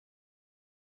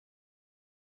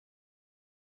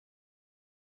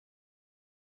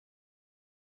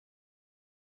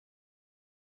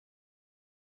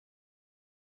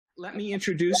Let me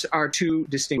introduce our two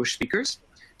distinguished speakers.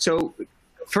 So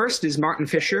first is Martin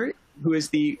Fischer, who is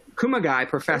the Kumagai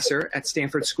Professor at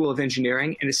Stanford School of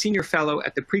Engineering and a Senior Fellow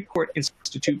at the Precourt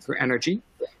Institute for Energy.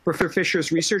 Professor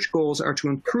Fischer's research goals are to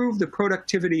improve the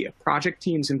productivity of project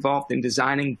teams involved in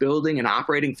designing, building, and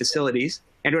operating facilities,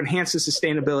 and to enhance the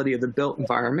sustainability of the built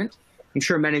environment. I'm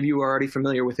sure many of you are already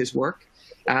familiar with his work.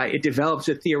 It develops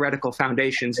the theoretical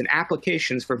foundations and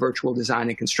applications for virtual design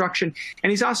and construction. And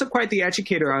he's also quite the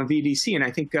educator on VDC, and I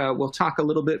think we'll talk a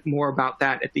little bit more about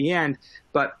that at the end.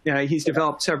 But he's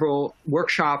developed several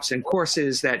workshops and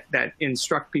courses that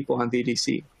instruct people on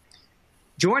VDC.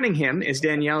 Joining him is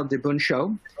Danielle Dy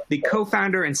Buncio, the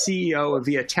co-founder and CEO of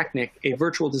VIAtechnik, a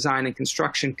virtual design and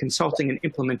construction consulting and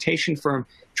implementation firm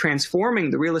transforming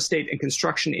the real estate and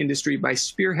construction industry by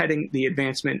spearheading the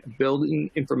advancement of building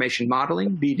information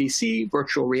modeling, BDC,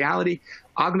 virtual reality,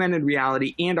 augmented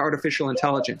reality, and artificial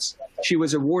intelligence. She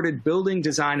was awarded Building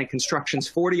Design and Construction's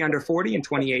 40 Under 40 in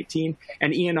 2018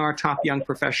 and ENR Top Young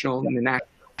Professional in the national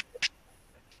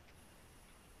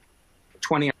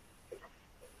 20.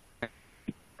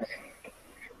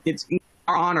 It's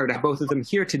our honor to have both of them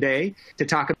here today to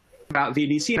talk about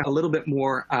VDC and a little bit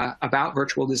more about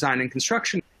virtual design and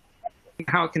construction,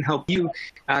 how it can help you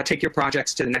take your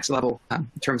projects to the next level in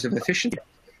terms of efficiency.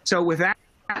 So with that,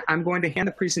 I'm going to hand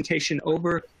the presentation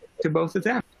over to both of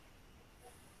them.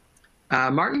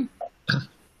 Martin?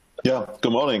 Yeah,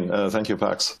 good morning. Thank you,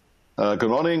 Pax. Good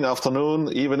morning,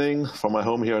 afternoon, evening from my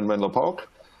home here in Menlo Park.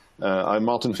 I'm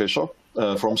Martin Fischer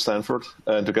from Stanford,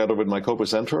 and together with my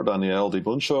co-presenter, Danielle Dy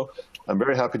Buncio, I'm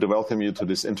very happy to welcome you to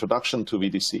this introduction to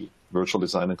VDC, Virtual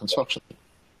Design and Construction.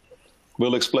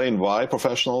 We'll explain why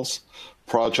professionals,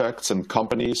 projects, and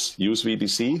companies use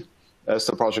VDC as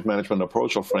the project management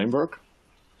approach or framework,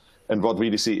 and what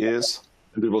VDC is,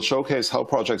 and we will showcase how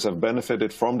projects have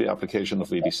benefited from the application of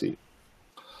VDC.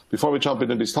 Before we jump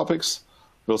into these topics,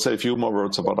 we'll say a few more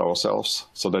words about ourselves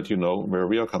so that you know where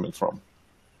we are coming from.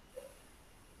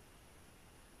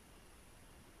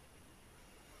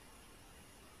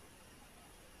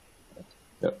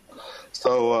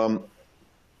 So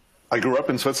I grew up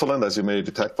in Switzerland, as you may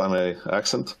detect by my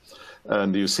accent.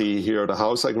 And you see here the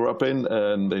house I grew up in.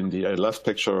 And in the left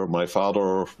picture, my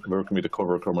father working with a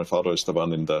coworker. My father is the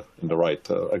one in the right.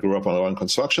 I grew up on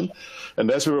construction. And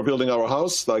as we were building our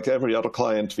house, like every other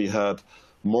client, we had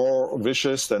more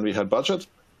wishes than we had budget.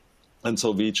 And so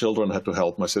we children had to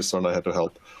help. My sister and I had to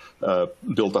help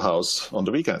build the house on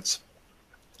the weekends.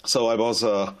 So I was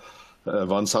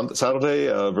one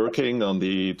Saturday working on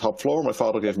the top floor. My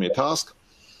father gave me a task.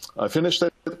 I finished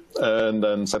it and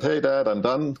then said, "Hey, Dad, I'm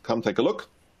done. Come take a look."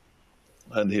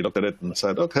 And he looked at it and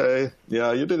said, "Okay,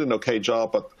 yeah, you did an okay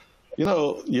job, but you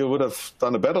know, you would have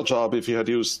done a better job if you had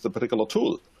used the particular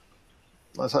tool."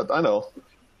 I said, "I know."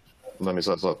 And then he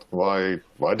said, "Why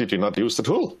did you not use the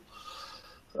tool?"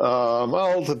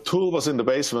 Well, the tool was in the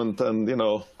basement, and you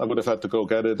know, I would have had to go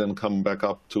get it and come back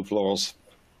up 2 floors.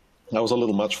 That was a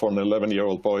little much for an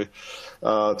 11-year-old boy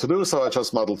to do, so I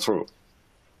just muddled through.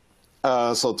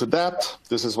 So to that,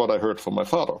 this is what I heard from my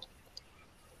father.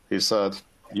 He said,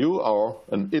 "You are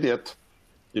an idiot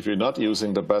if you're not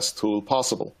using the best tool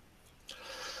possible."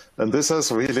 And this has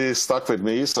really stuck with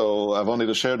me, so I wanted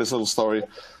to share this little story.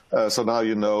 So now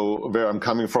you know where I'm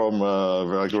coming from,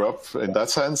 where I grew up in that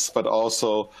sense, but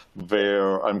also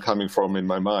where I'm coming from in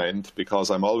my mind,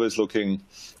 because I'm always looking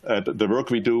at the work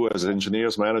we do as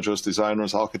engineers, managers,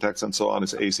 designers, architects, and so on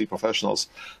as AC professionals,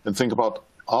 and think about,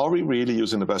 are we really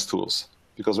using the best tools?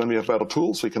 Because when we have better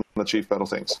tools, we can achieve better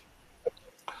things.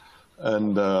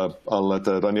 And I'll let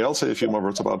Danielle say a few more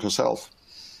words about herself.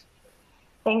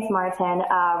 Thanks, Martin.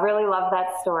 Really love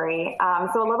that story.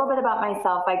 So a little bit about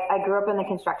myself. I grew up in the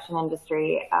construction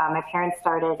industry. My parents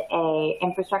started an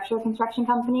infrastructure construction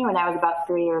company when I was about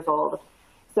 3 years old.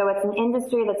 So it's an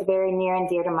industry that's very near and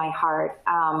dear to my heart.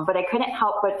 But I couldn't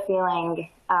help but feeling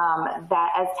that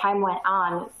as time went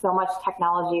on, so much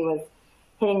technology was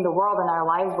hitting the world and our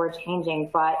lives were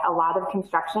changing, but a lot of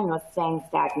construction was staying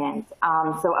stagnant.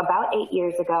 So about 8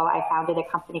 years ago, I founded a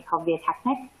company called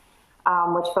VIAtechnik,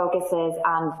 which focuses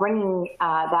on bringing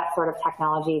that sort of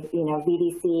technology, you know,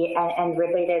 VDC and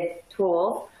related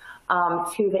tools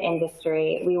to the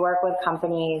industry. We work with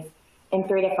companies in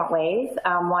 3 different ways.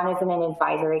 One is in an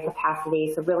advisory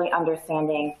capacity, so really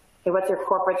understanding, okay, what's your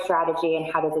corporate strategy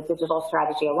and how does a digital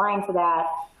strategy align to that?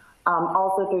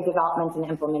 Also through development and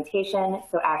implementation,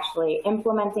 so actually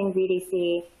implementing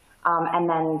VDC, and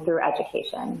then through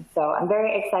education. So I'm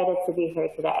very excited to be here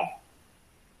today.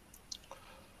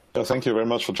 Yeah, thank you very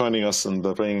much for joining us and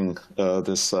bringing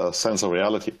this sense of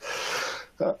reality.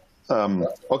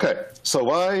 Okay, so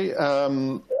why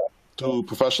do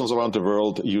professionals around the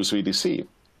world use VDC?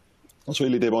 It's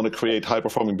really they want to create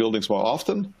high-performing buildings more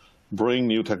often, bring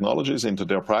new technologies into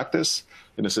their practice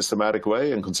in a systematic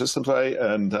way and consistent way,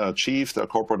 and achieve their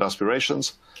corporate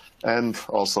aspirations, and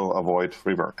also avoid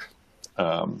rework.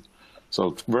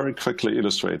 So very quickly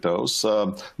illustrate those.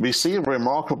 We see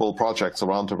remarkable projects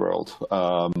around the world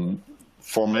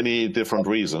for many different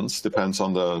reasons, depends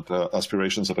on the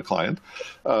aspirations of the client.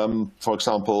 For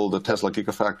example, the Tesla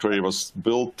Gigafactory was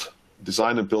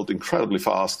designed and built incredibly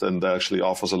fast and actually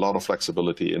offers a lot of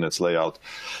flexibility in its layout.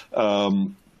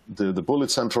 The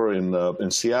Bullitt Center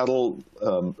in Seattle,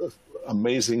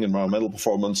 amazing environmental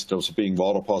performance, those being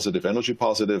water positive, energy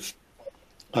positive.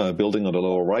 Building on the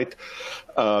lower right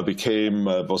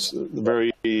was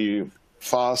very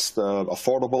fast,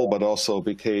 affordable, but also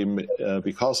became,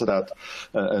 because of that,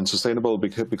 and sustainable,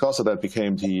 because of that,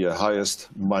 became the highest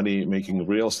money-making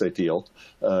real estate deal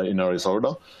in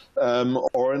Arizona.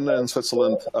 Or in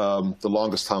Switzerland, the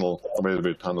longest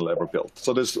railway tunnel ever built.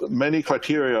 So there's many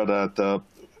criteria that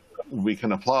we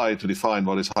can apply to define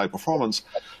what is high performance.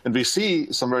 And we see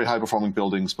some very high-performing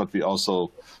buildings, but we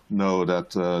also know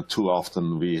that too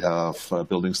often we have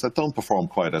buildings that don't perform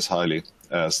quite as highly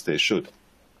as they should.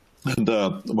 And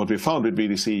what we found with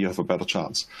VDC, you have a better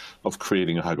chance of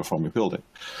creating a high-performing building.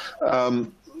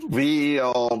 We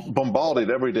are bombarded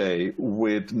every day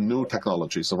with new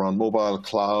technologies around mobile,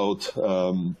 cloud,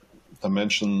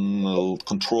 dimensional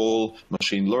control,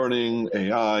 machine learning,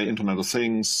 AI, Internet of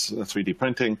Things, 3D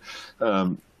printing,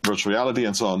 virtual reality,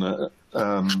 and so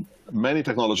on. Many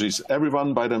technologies,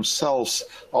 everyone by themselves,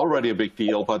 already a big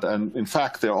deal, but in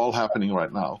fact, they're all happening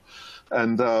right now.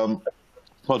 And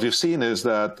what we've seen is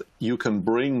that you can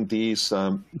bring these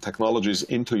technologies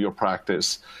into your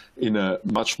practice in a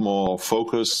much more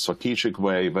focused, strategic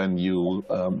way when you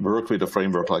work with a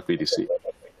framework like VDC.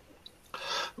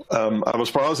 I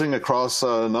was browsing across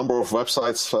a number of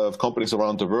websites of companies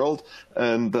around the world,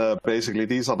 and basically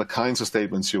these are the kinds of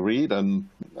statements you read, and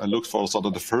I looked for sort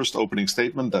of the first opening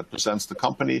statement that presents the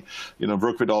company,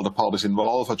 work with all the parties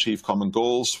involved, achieve common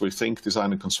goals, rethink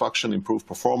design and construction, improve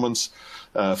performance,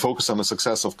 focus on the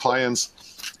success of clients,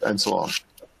 and so on.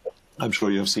 I'm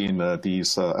sure you've seen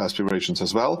these aspirations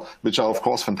as well, which are of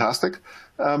course fantastic,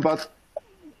 but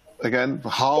again,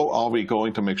 how are we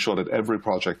going to make sure that every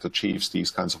project achieves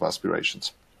these kinds of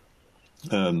aspirations?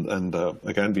 And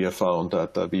again, we have found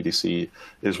that VDC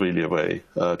is really a way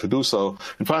to do so.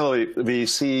 And finally, we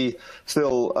see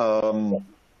still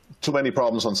too many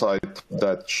problems on site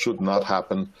that should not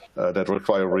happen, that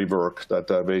require rework,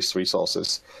 that waste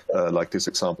resources, like this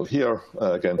example here,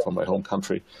 again, from my home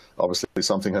country. Obviously,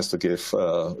 something has to give.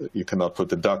 You cannot put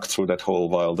the duct through that hole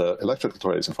while the electrical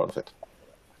tray is in front of it.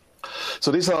 So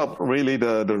these are really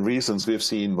the reasons we've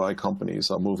seen why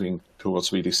companies are moving towards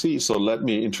VDC. So let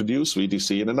me introduce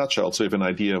VDC in a nutshell so you have an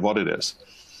idea of what it is.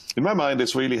 In my mind,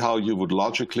 it's really how you would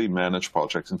logically manage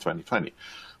projects in 2020.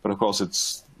 But of course,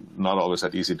 it's not always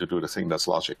that easy to do the thing that's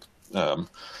logic.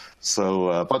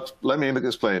 But let me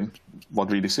explain what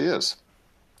VDC is.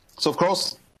 So of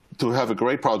course, to have a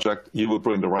great project, you will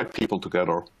bring the right people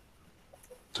together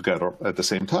at the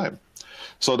same time,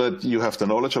 so that you have the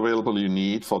knowledge available you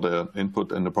need for the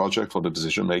input in the project, for the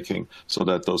decision making, so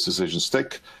that those decisions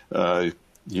stick.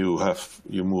 You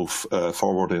move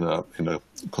forward in a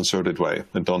concerted way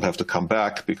and don't have to come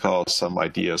back because some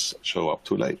ideas show up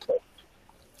too late.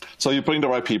 So you bring the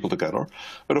right people together.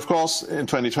 But of course, in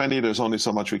 2020, there's only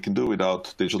so much we can do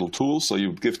without digital tools. So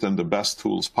you give them the best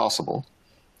tools possible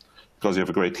because you have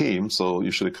a great team. So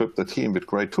you should equip the team with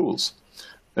great tools.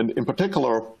 And in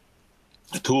particular,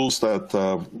 tools that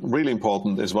are really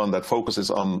important is one that focuses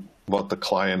on what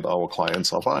our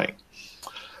clients are buying.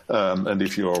 And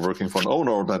if you are working for an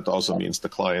owner, that also means the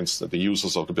clients, the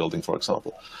users of the building, for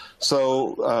example.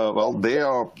 So, well, they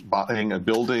are buying a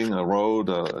building, a road,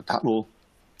 a tunnel,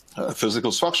 a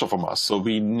physical structure from us. So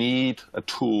we need a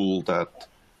tool that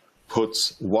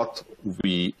puts what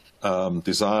we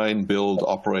design, build,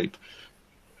 operate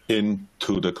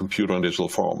into the computer and digital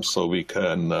form. So we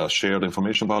can share the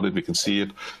information about it, we can see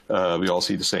it, we all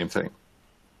see the same thing.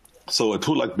 So a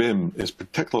tool like BIM is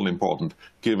particularly important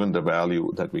given the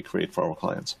value that we create for our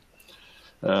clients.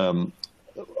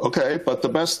 Okay, but the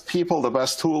best people, the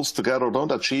best tools together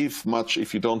don't achieve much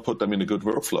if you don't put them in a good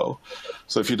workflow.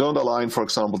 So if you don't align, for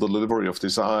example, the delivery of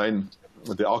design,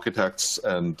 the architects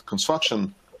and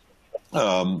construction,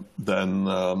 then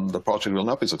the project will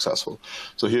not be successful.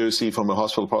 So here you see from a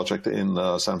hospital project in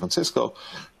San Francisco,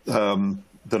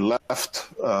 the left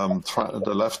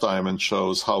diamond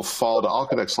shows how far the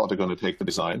architects thought they're going to take the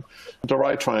design. The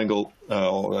right triangle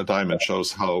or diamond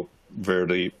shows where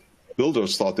the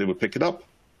builders thought they would pick it up.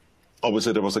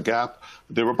 Obviously, there was a gap.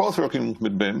 They were both working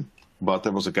with BIM, but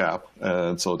there was a gap.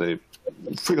 And so they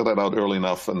figured that out early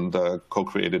enough and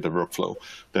co-created a workflow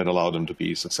that allowed them to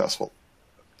be successful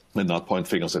and not point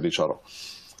fingers at each other.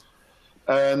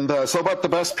 And but the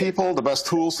best people, the best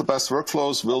tools, the best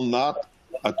workflows will not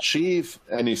achieve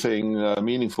anything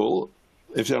meaningful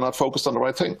if they're not focused on the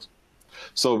right things.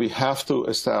 So we have to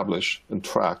establish and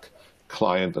track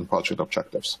client and project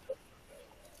objectives.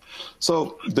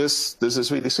 So this is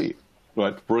VDC,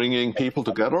 right? Bringing people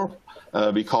together.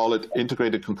 We call it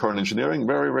integrated concurrent engineering.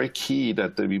 Very, very key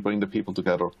that we bring the people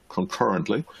together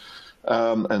concurrently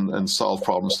and solve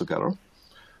problems together.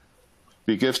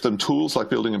 We give them tools like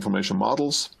building information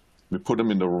models. We put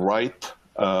them in the right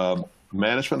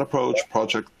management approach,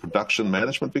 project production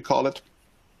management, we call it,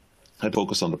 and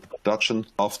focus on the production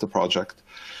of the project.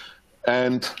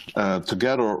 And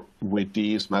together with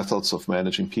these methods of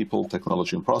managing people,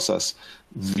 technology, and process,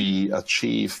 we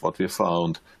achieve what we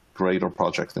found, greater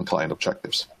project and client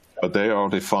objectives. But they are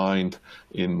defined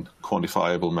in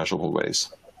quantifiable, measurable ways.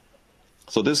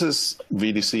 So this is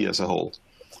VDC as a whole,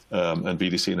 and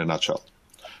VDC in a nutshell.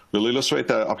 We'll illustrate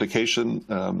the application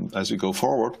as we go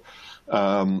forward.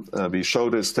 We show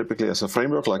this typically as a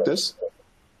framework like this,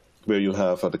 where you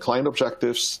have the client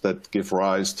objectives that give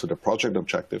rise to the project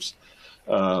objectives.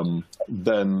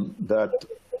 Then that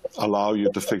allow you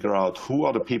to figure out who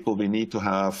are the people we need to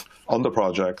have on the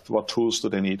project, what tools do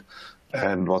they need,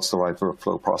 and what's the right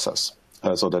workflow process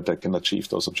so that they can achieve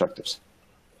those objectives.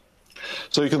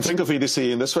 So you can think of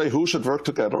VDC in this way: who should work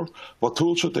together, what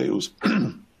tools should they use,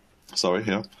 sorry,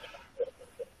 here.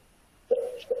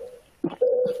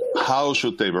 How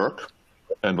should they work,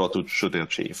 and what should they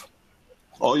achieve?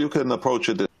 Or you can approach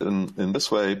it in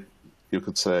this way. You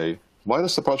could say, why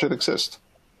does the project exist?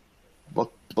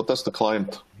 What does the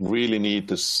client really need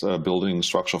this building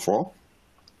structure for?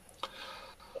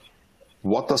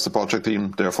 What does the project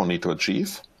team therefore need to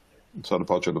achieve? So the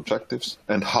project objectives.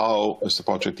 And how is the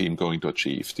project team going to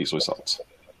achieve these results?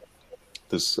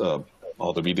 This are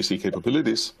the VDC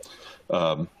capabilities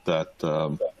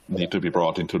that need to be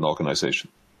brought into an organization.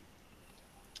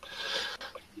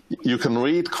 You can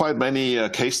read quite many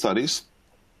case studies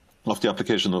of the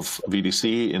application of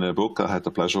VDC in a book I had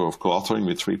the pleasure of co-authoring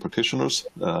with 3 practitioners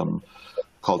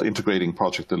called Integrating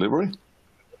Project Delivery.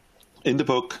 In the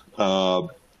book,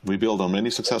 we build on many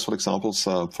successful examples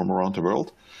from around the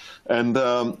world. And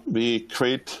we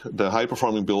create the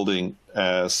high-performing building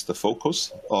as the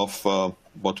focus of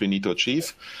what we need to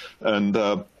achieve. And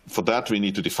for that, we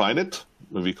need to define it.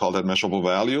 We call that measurable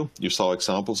value. You saw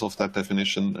examples of that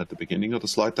definition at the beginning of the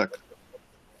slide deck.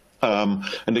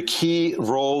 And the key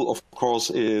role, of course,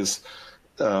 is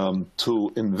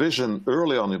to envision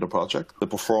early on in the project the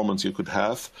performance you could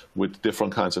have with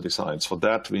different kinds of designs. For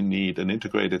that, we need an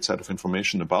integrated set of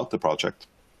information about the project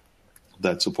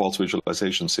that supports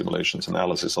visualization, simulations,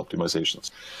 analysis,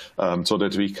 optimizations, so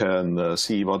that we can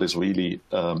see what is really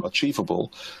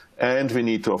achievable. And we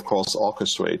need to, of course,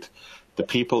 orchestrate the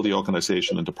people, the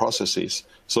organization, and the processes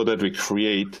so that we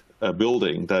create a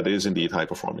building that is indeed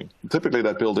high-performing. Typically,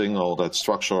 that building or that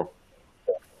structure,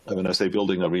 when I say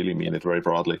building, I really mean it very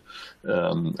broadly,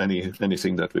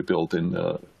 anything that we build in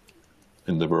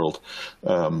the world.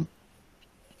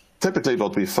 Typically,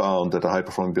 what we found that a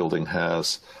high-performing building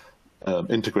has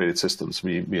integrated systems.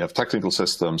 We have technical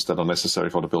systems that are necessary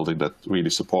for the building that really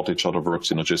support each other, work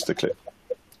synergistically.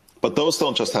 But those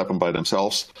don't just happen by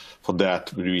themselves. For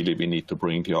that, we need to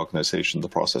bring the organization, the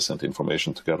process, and the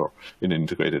information together in an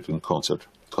integrated and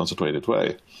concentrated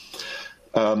way.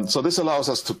 So this allows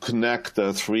us to connect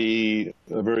the 3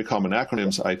 very common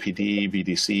acronyms, IPD,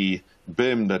 VDC,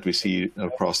 BIM, that we see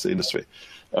across the industry.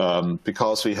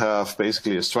 Because we have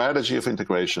basically a strategy of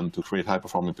integration to create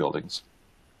high-performing buildings,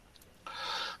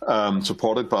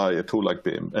 supported by a tool like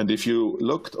BIM. And if you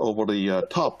looked over the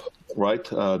top, right,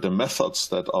 the methods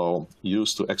that are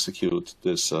used to execute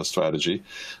this strategy,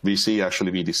 we see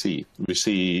actually VDC. We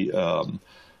see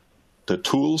the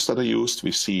tools that are used.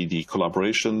 We see the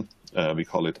collaboration. We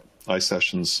call it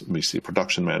iSessions. We see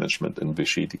production management, and we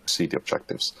see the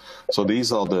objectives. So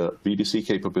these are the VDC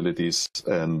capabilities,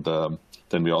 and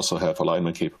then we also have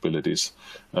alignment capabilities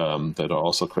that are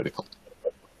also critical.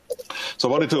 So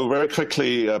I wanted to very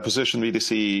quickly position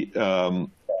VDC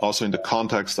also in the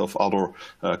context of other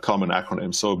common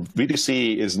acronyms. So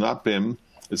VDC is not BIM,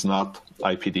 it's not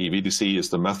IPD. VDC is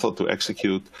the method to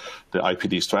execute the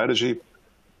IPD strategy,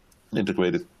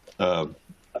 integrated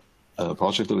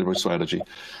project delivery strategy.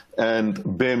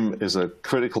 And BIM is a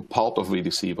critical part of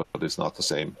VDC, but it's not the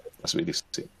same as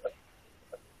VDC.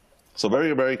 So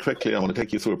very, very quickly, I want to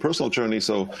take you through a personal journey.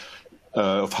 So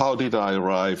of how did I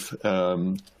arrive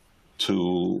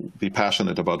to be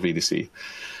passionate about VDC.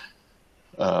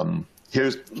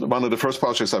 Here's one of the first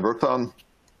projects I worked on,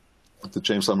 the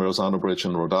James Lamorozano Bridge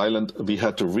in Rhode Island. We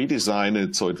had to redesign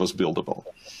it so it was buildable.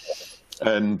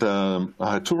 And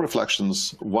I had two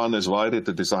reflections. One is, why did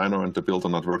the designer and the builder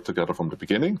not work together from the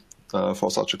beginning for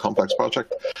such a complex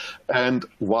project? And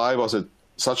why was it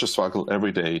such a struggle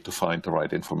every day to find the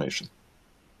right information?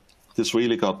 This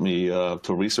really got me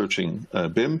to researching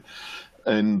BIM.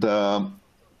 And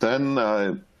then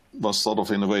I was sort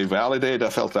of, in a way, validated. I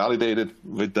felt validated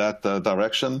with that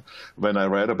direction when I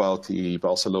read about the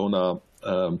Barcelona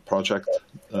project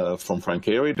from Frank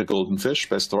Gehry, the Golden Fish,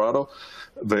 Best Dorado,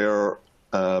 where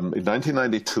in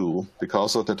 1992,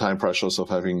 because of the time pressures of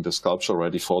having the sculpture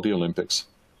ready for the Olympics,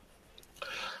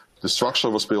 the structure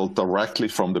was built directly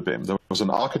from the BIM. There was an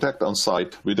architect on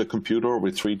site with a computer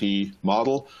with 3D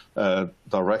model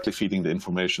directly feeding the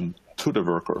information to the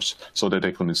workers so that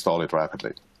they could install it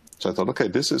rapidly. So I thought, okay,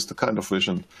 this is the kind of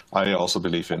vision I also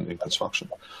believe in construction.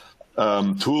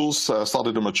 Tools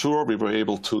started to mature. We were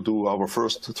able to do our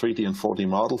first 3D and 4D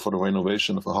model for the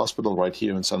renovation of a hospital right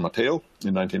here in San Mateo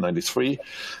in 1993.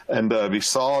 And we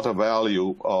saw the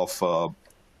value of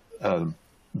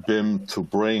BIM to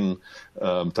bring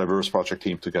diverse project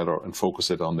team together and focus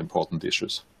it on important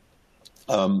issues.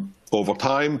 Over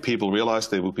time, people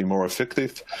realized they would be more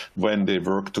effective when they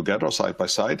work together side by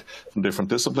side from different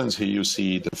disciplines. Here you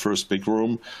see the first big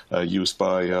room used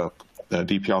by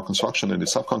DPR Construction and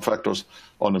its subcontractors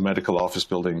on a medical office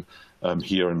building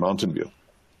here in Mountain View.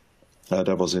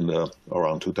 That was in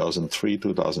around 2003,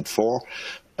 2004.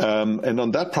 And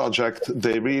on that project,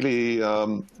 they really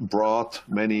brought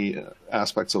many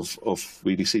aspects of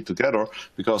VDC together,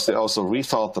 because they also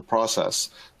rethought the process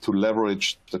to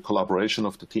leverage the collaboration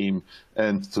of the team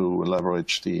and to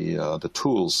leverage the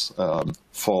tools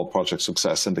for project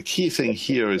success. And the key thing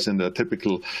here is, in the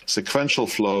typical sequential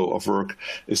flow of work,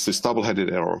 is this double-headed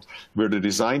error, where the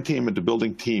design team and the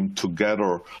building team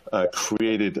together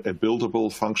created a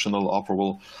buildable, functional,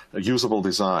 operable, usable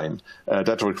design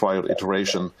that required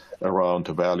iteration around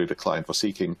the value the client was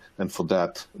seeking. And for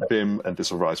that, BIM and the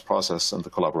supervised process and the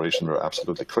collaboration were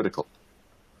absolutely critical.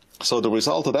 So the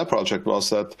result of that project was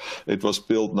that it was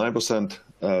built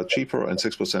 9% cheaper and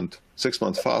 6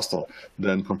 months faster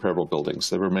than comparable buildings.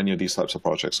 There were many of these types of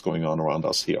projects going on around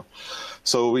us here.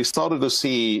 So we started to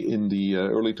see in the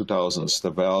early 2000s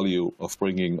the value of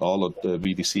bringing all of the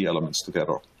VDC elements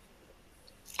together.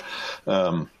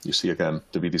 You see again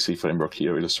the VDC framework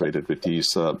here illustrated with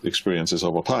these experiences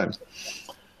over time.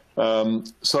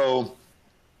 So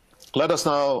let us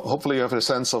now hopefully have a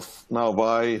sense of now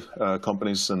why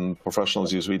companies and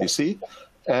professionals use VDC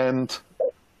and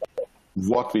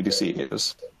what VDC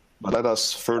is. But let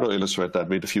us further illustrate that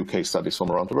with a few case studies from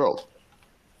around the world.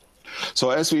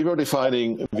 So as we were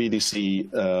defining VDC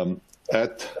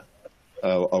at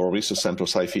our research center,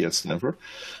 SciFi at Stanford,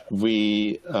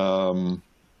 we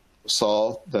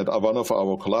saw that one of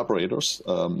our collaborators,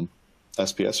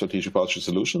 SPS, Strategic Budget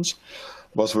Solutions,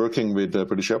 was working with the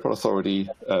British Airport Authority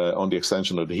on the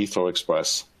extension of the Heathrow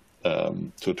Express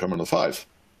to Terminal 5.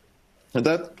 And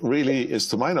that really is,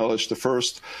 to my knowledge, the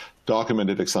first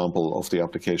documented example of the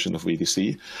application of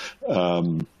VDC.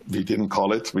 We didn't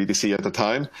call it VDC at the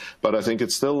time, but I think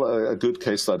it's still a good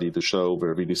case study to show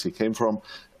where VDC came from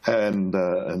and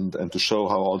to show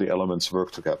how all the elements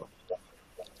work together.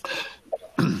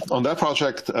 On that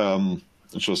project,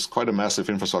 which was quite a massive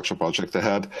infrastructure project, they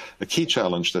had a key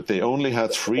challenge that they only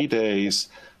had 3 days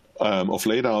of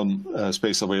laydown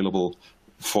space available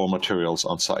for materials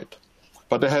on site.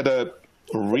 But they had a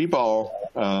rebar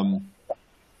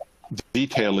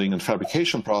detailing and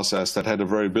fabrication process that had a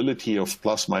variability of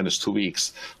plus minus 2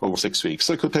 weeks over 6 weeks.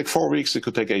 So it could take 4 weeks, it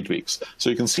could take 8 weeks. So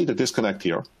you can see the disconnect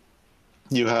here.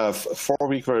 You have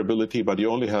 4-week variability, but you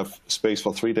only have space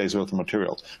for 3 days worth of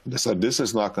material. They said, this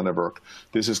is not going to work.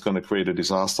 This is going to create a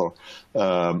disaster.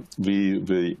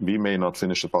 We may not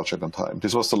finish the project on time.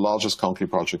 This was the largest concrete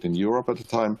project in Europe at the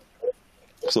time.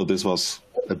 So this was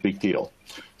a big deal.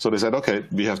 So they said, okay,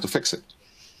 we have to fix it.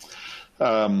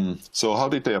 So how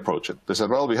did they approach it? They said,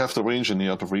 well, we have to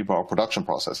re-engineer the rebar production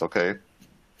process. Okay,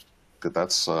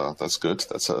 that's good.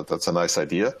 That's a nice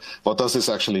idea. What does this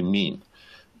actually mean?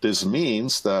 This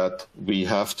means that we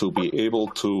have to be able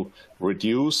to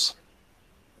reduce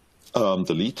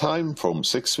the lead time from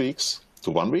 6 weeks to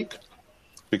 1 week,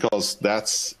 because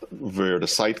that's where the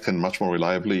site can much more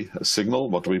reliably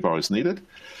signal what rebar is needed.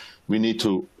 We need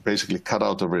to basically cut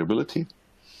out the variability,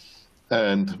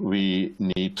 and we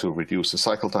need to reduce the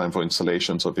cycle time for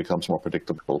installation so it becomes more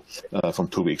predictable from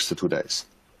 2 weeks to 2 days.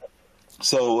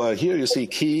 So here you see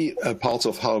key parts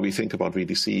of how we think about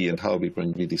VDC and how we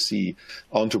bring VDC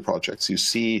onto projects. You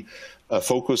see a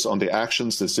focus on the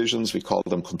actions, decisions, we call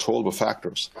them controllable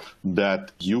factors,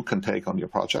 that you can take on your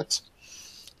projects,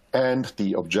 and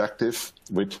the objective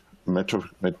with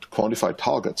quantified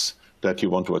targets that you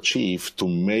want to achieve to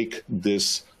make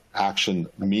this action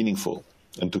meaningful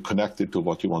and to connect it to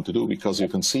what you want to do, because you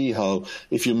can see how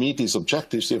if you meet these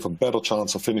objectives, you have a better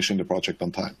chance of finishing the project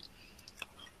on time,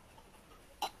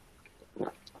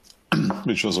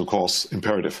 which was, of course,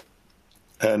 imperative.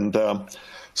 And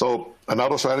so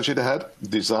another strategy they had,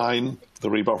 design the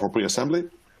rebar for pre-assembly.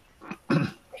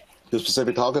 The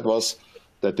specific target was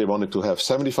that they wanted to have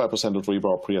 75% of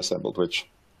rebar pre-assembled, which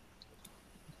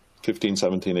 15,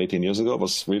 17, 18 years ago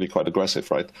was really quite aggressive,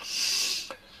 right?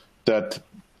 That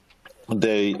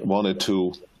they wanted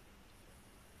to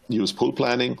use pull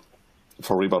planning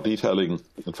for rebar detailing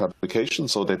and fabrication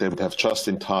so that they would have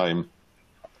just-in-time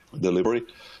delivery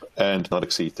and not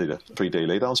exceed the 3-day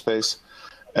laydown space,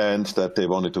 and that they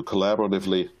wanted to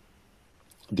collaboratively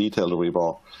detail the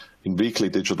rebar in weekly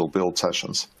digital build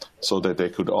sessions so that they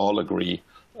could all agree,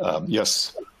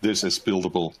 yes, this is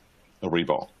buildable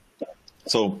rebar.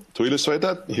 So to illustrate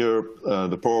that, here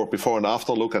the before and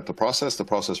after look at the process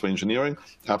for engineering,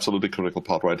 absolutely critical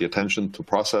part, right? The attention to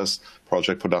process,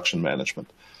 project production management.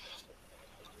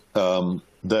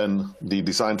 Then the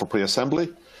design for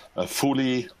pre-assembly, a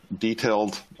fully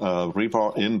detailed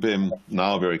rebar in BIM,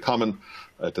 now very common.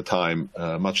 At the time,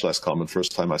 much less common.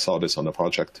 First time I saw this on a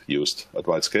project used at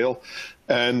wide scale.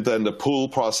 And then the pull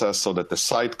process so that the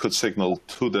site could signal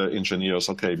to the engineers,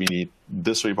 okay, we need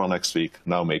this rebar next week,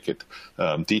 now make it,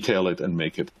 detail it and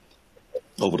make it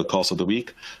over the course of the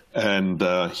week. And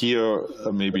here,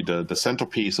 maybe the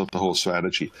centerpiece of the whole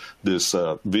strategy, this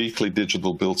weekly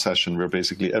digital build session where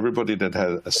basically everybody that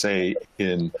had a say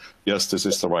in, yes, this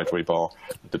is the right rebar,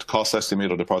 the cost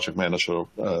estimator, the project manager,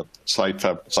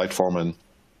 site foreman,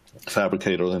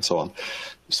 fabricator, and so on,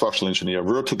 structural engineer,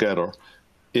 were together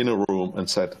in a room and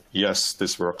said, yes,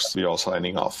 this works, we are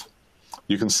signing off.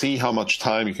 You can see how much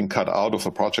time you can cut out of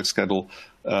a project schedule,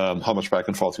 how much back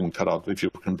and forth you can cut out if you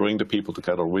can bring the people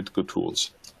together with good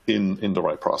tools in the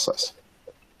right process.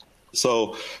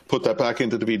 So put that back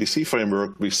into the VDC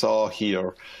framework, we saw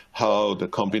here how the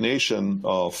combination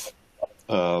of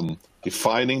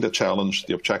defining the challenge,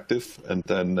 the objective, and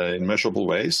then in measurable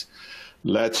ways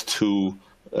led to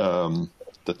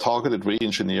the targeted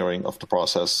re-engineering of the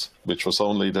process, which was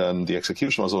only then, the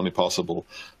execution was only possible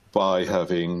by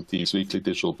having these weekly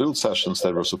digital build sessions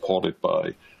that were supported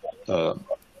by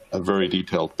a very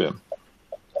detailed BIM.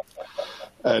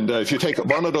 And if you take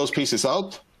one of those pieces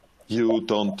out, you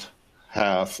don't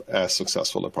have as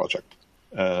successful a project.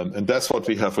 And that's what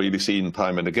we have really seen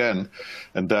time and again.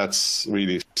 And that's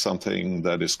really something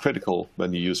that is critical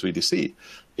when you use VDC,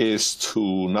 is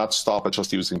to not stop at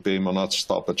just using BIM, or not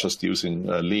stop at just using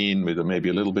Lean with maybe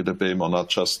a little bit of BIM, or not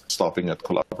just stopping at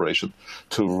collaboration,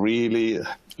 to really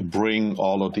bring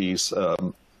all of these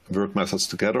work methods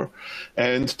together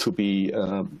and to be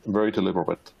very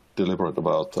deliberate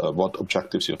about what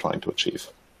objectives you're trying to achieve.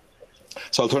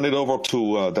 So I'll turn it over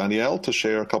to Danielle to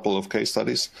share a couple of case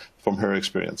studies from her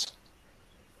experience.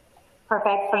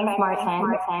 Perfect. Thanks,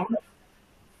 Martin.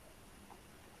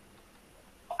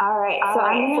 All right. So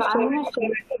I'm going to share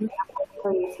an example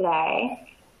for you today.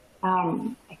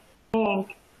 I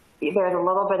think there's a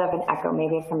little bit of an echo.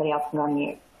 Maybe if somebody else can go on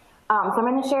mute. So I'm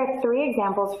going to share 3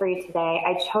 examples for you today.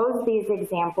 I chose these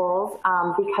examples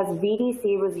because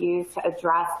VDC was used to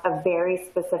address a very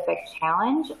specific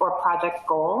challenge or project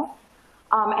goal.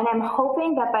 And I'm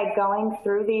hoping that by going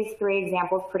through these 3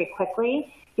 examples pretty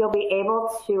quickly, you'll be able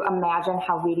to imagine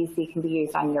how VDC can be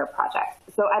used on your projects.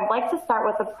 So I'd like to start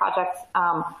with a project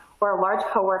where a large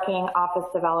co-working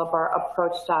office developer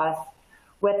approached us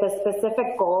with a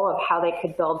specific goal of how they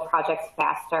could build projects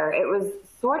faster. It was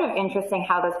sort of interesting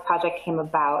how this project came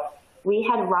about. We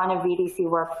had run a VDC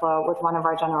workflow with one of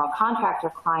our general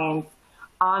contractor clients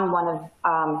on one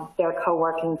of their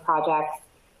co-working projects.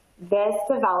 This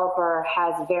developer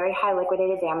has very high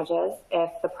liquidated damages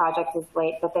if the project is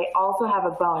late, but they also have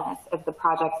a bonus if the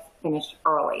project's finished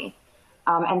early.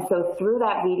 And so through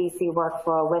that VDC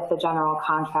workflow with the general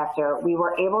contractor, we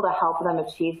were able to help them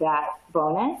achieve that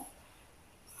bonus.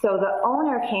 So the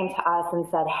owner came to us and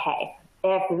said, hey,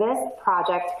 if this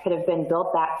project could have been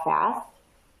built that fast,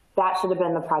 that should have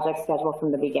been the project schedule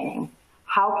from the beginning.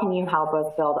 How can you help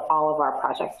us build all of our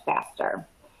projects faster?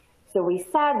 So we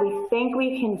said we think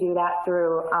we can do that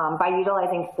through by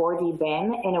utilizing 4D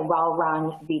BIM in a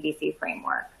well-run VDC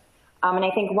framework. And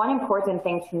I think one important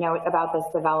thing to note about this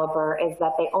developer is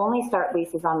that they only start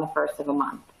leases on the 1st of the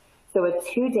month. So a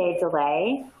 2-day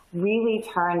delay really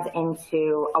turns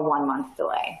into a 1-month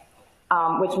delay,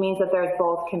 which means that there's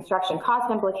both construction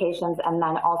cost implications and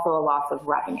then also a loss of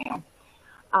revenue.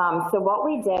 So what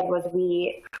we did was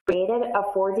we created a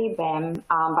 4D BIM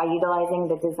by utilizing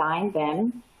the design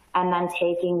BIM and then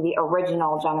taking the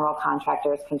original general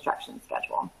contractor's construction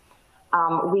schedule.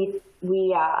 We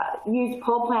used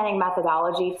pull planning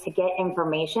methodology to get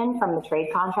information from the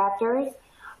trade contractors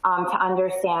to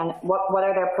understand what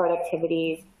are their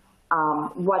productivities,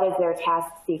 what is their task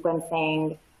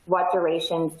sequencing, what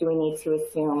durations do we need to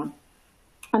assume.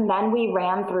 And then we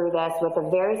ran through this with a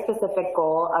very specific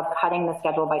goal of cutting the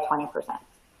schedule by 20%.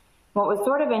 What was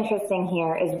sort of interesting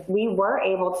here is we were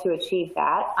able to achieve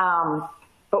that,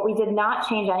 but we did not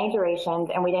change any durations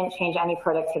and we didn't change any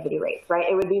productivity rates, right?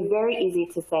 It would be very easy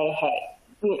to say, hey,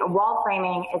 wall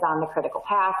framing is on the critical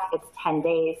path, it's 10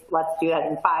 days, let's do that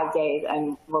in 5 days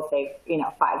and we'll save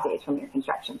 5 days from your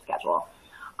construction schedule.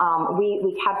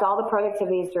 We kept all the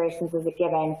productivities, durations as a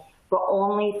given, but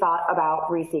only thought about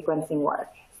resequencing work.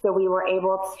 So we were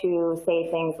able to say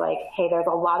things like, hey, there's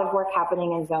a lot of work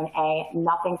happening in zone A,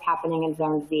 nothing's happening in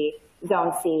zone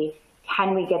C,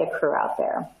 can we get a crew out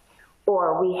there?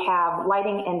 Or we have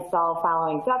lighting install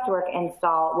following ductwork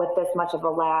install with this much of a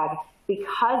lag.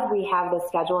 Because we have the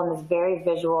schedule in this very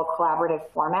visual collaborative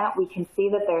format, we can see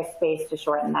that there's space to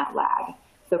shorten that lag.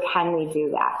 So can we do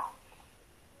that?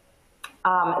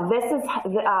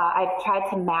 I've tried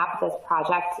to map this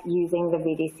project using the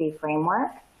VDC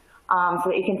framework so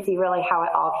that you can see really how it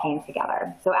all came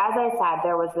together. So as I said,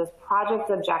 there was this project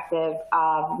objective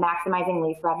of maximizing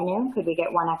lease revenue, could we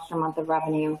get 1 extra month of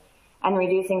revenue, and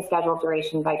reducing schedule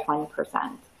duration by 20%.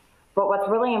 But what's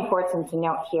really important to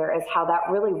note here is how that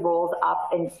really rolls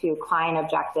up into client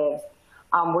objectives,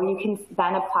 where you can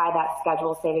then apply that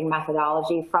schedule saving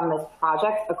methodology from this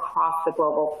project across the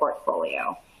global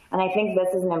portfolio. And I think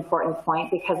this is an important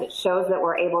point because it shows that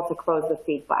we're able to close the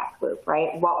feedback loop,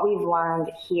 right? What we've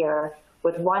learned here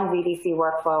with one VDC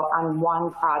workflow on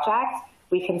one project,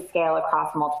 we can scale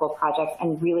across multiple projects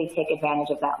and really take advantage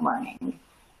of that learning.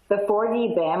 The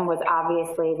 4D BIM was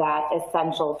obviously that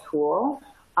essential tool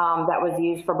that was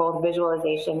used for both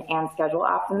visualization and schedule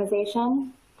optimization.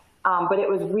 But it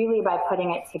was really by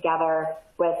putting it together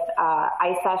with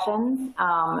ice sessions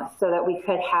so that we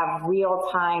could have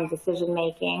real-time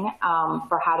decision-making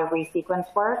for how to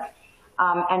resequence work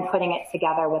and putting it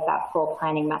together with that full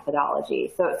planning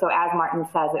methodology. So as Martin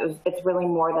says, it's really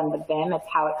more than the BIM, it's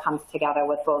how it comes together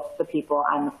with both the people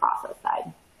and the process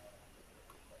side.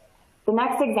 The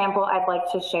next example I'd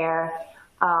like to share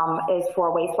is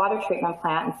for wastewater treatment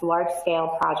plant. It's a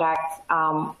large-scale project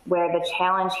where the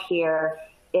challenge here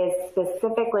is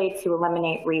specifically to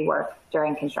eliminate rework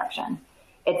during construction.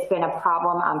 It's been a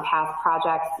problem on past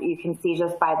projects. You can see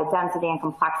just by the density and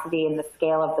complexity and the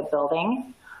scale of the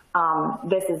building,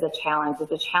 this is a challenge.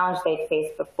 It's a challenge they've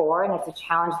faced before, and it's a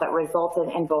challenge that resulted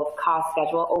in both cost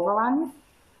overruns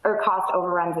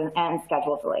and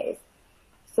schedule delays.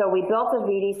 So we built a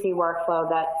VDC workflow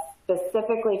that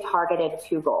specifically targeted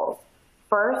 2 goals.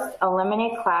 First,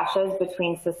 eliminate clashes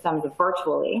between systems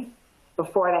virtually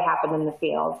before they happen in the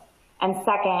field. And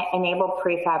second, enable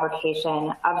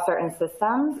prefabrication of certain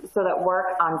systems so that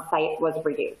work on site was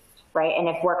reduced, right? And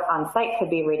if work on site could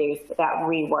be reduced, that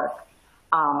rework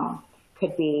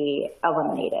could be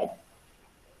eliminated.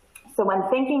 So when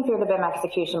thinking through the BIM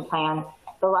execution plan,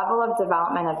 the level of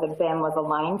development of the BIM was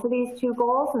aligned to these 2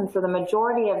 goals, and so the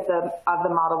majority of the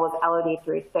model was LOD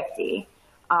 350.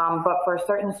 But for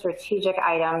certain strategic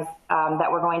items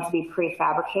that were going to be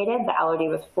prefabricated, the LOD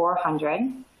was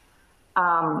 400.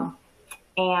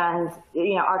 And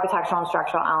architectural and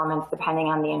structural elements, depending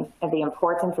on the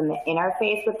importance and the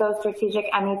interface with those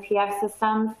strategic MEPF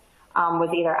systems, was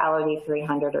either LOD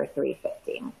 300 or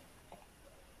 350.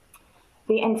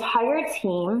 The entire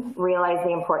team realized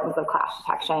the importance of clash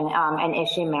detection and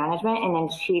issue management in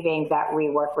achieving that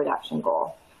rework reduction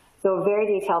goal. So a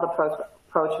very detailed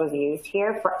approach was used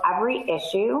here. For every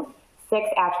issue, 6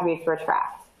 attributes were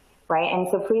tracked, right? And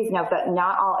so please note that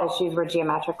not all issues were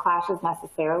geometric clashes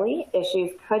necessarily.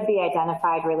 Issues could be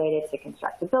identified related to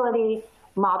constructability,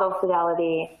 model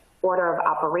fidelity, order of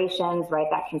operations, right?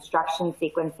 That construction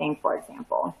sequencing, for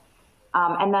example.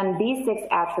 And then these 6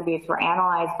 attributes were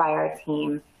analyzed by our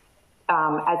team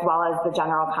as well as the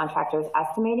general contractor's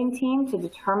estimating team to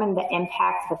determine the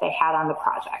impact that they had on the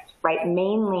project, right?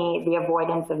 Mainly the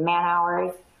avoidance of man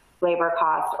hours, labor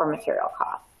costs, or material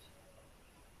costs.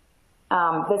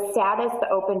 The status, the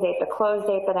open date, the close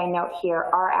date that I note here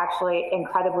are actually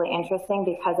incredibly interesting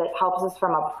because it helps us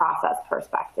from a process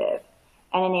perspective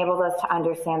and enables us to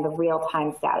understand the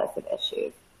real-time status of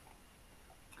issues.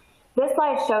 This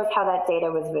slide shows how that data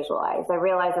was visualized. I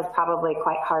realize it's probably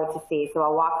quite hard to see, so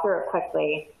I'll walk through it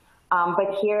quickly.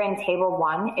 But here in Table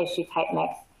 1, issue type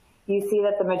mix, you see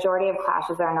that the majority of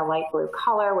clashes are in a light blue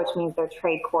color, which means they're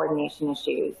trade coordination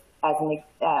issues. As a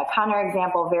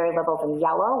counterexample, variables in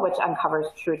yellow, which uncovers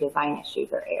true design issues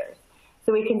or errors.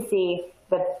 So we can see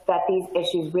that these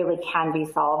issues really can be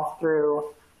solved through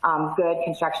good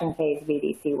construction phase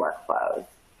VDC workflows.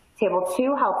 Table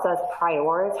 2 helps us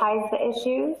prioritize the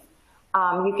issues.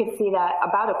 You can see that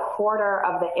about a quarter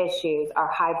of the issues are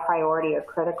high priority or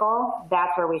critical.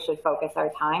 That's where we should focus our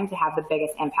time to have the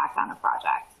biggest impact on a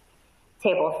project.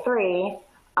 Table 3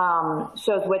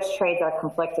 shows which trades are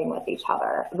conflicting with each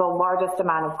other. The largest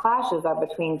amount of clashes are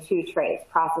between 2 trades,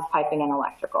 process piping and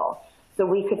electrical. So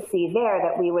we could see there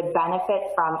that we would benefit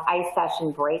from ice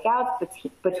session breakouts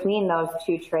between those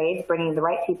 2 trades, bringing the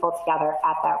right people together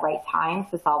at that right time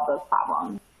to solve those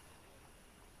problems.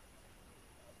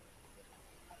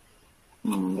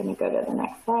 I'm going to go to the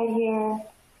next slide here.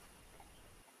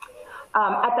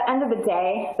 At the end of the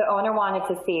day, the owner wanted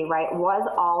to see, right, was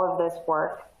all of this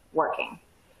work working?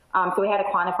 So we had to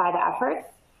quantify the efforts.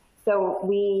 So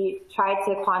we tried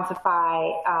to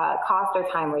quantify cost or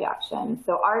time reduction.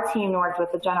 So our team worked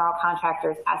with the general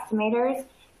contractor's estimators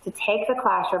to take the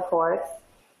clash reports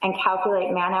and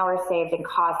calculate man hours saved and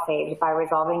cost saved by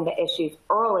resolving the issues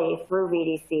early through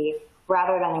VDC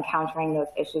rather than encountering those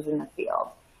issues in the field.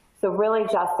 So really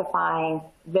justifying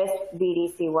this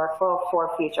VDC workflow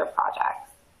for future projects.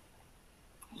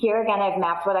 Here again, I've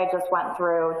mapped what I just went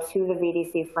through to the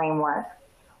VDC framework.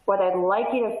 What I'd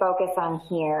like you to focus on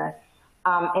here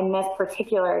in this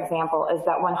particular example is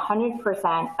that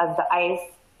 100% of the ICE,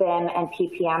 BIM, and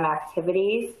PPM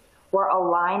activities were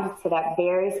aligned to that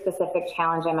very specific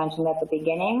challenge I mentioned at the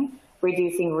beginning,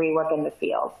 reducing rework in the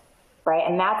field, right?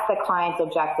 And that's the client's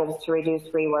objectives to reduce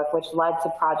rework, which led to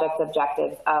project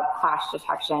objectives of clash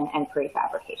detection and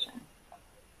prefabrication.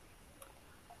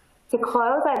 To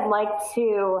close, I'd like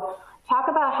to talk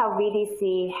about how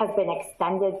VDC has been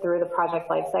extended through the project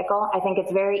lifecycle. I think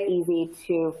it's very easy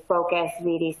to focus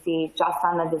VDC just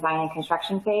on the design and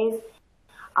construction phase,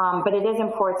 but it is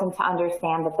important to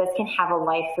understand that this can have a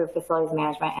life through facilities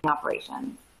management and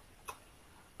operations.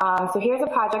 So here's a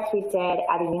project we did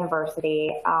at a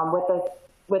university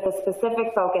with a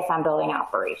specific focus on building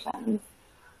operations.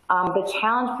 The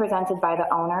challenge presented by the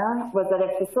owner was that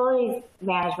a facilities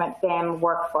management BIM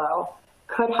workflow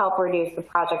could help reduce the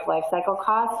project lifecycle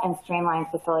costs and streamline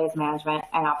facilities management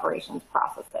and operations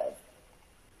processes.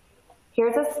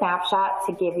 Here's a snapshot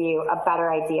to give you a better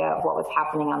idea of what was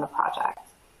happening on the project.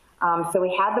 So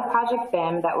we had the project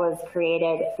BIM that was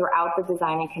created throughout the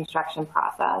design and construction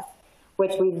process,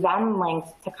 which we then linked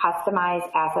to customized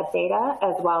asset data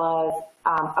as well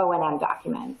as O&M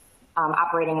documents,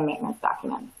 operating and maintenance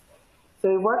documents. So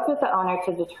we worked with the owner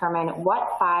to determine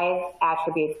what 5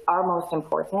 attributes are most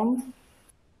important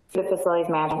to the facilities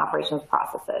management operations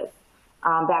processes.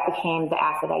 That became the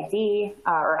asset ID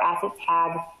or asset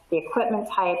tag, the equipment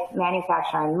type,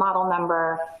 manufacturer and model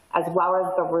number, as well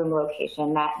as the room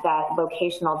location. That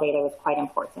locational data was quite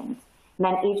important. And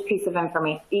then each piece of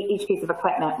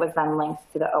equipment was then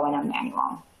linked to the O&M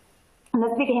manual. And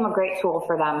this became a great tool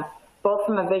for them, both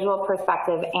from a visual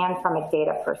perspective and from a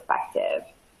data perspective.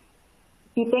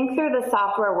 If you think through the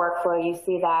software workflow, you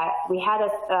see that we had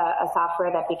a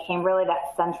software that became really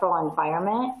that central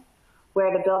environment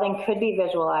where the building could be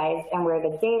visualized and where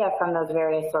the data from those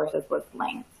various sources was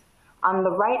linked. On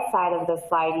the right side of this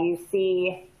slide, you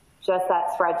see just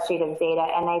that spreadsheet of data.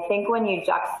 And I think when you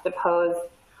juxtapose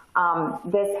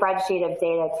this spreadsheet of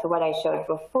data to what I showed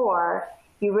before,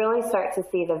 you really start to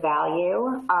see the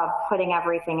value of putting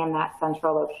everything in that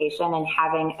central location and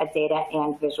having a data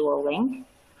and visual link.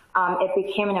 It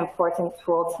became an important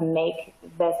tool to make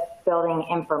this building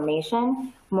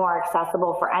information more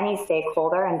accessible for any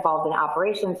stakeholder involved in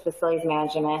operations, facilities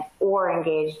management, or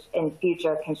engaged in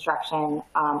future construction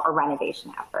or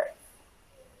renovation efforts.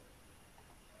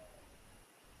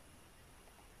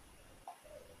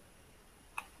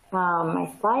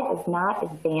 My slide is not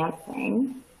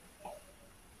advancing.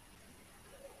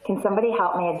 Can somebody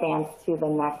help me advance to the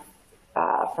next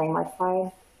framework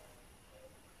slide?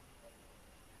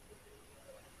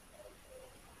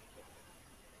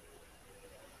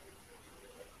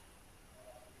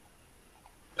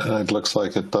 It looks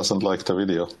like it doesn't like the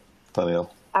video,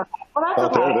 Danielle. Okay, well that's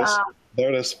okay. There it is. There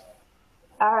it is.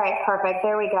 All right, perfect.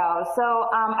 There we go. So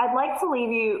I'd like to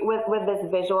leave you with this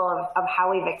visual of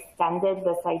how we've extended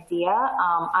this idea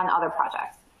on other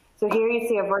projects. So here you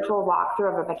see a virtual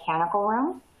walkthrough of a mechanical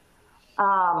room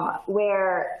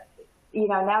where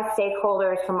now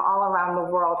stakeholders from all around the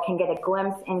world can get a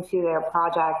glimpse into their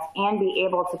project and be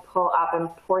able to pull up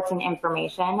important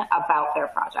information about their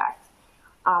project.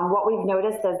 What we've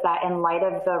noticed is that in light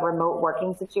of the remote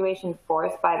working situation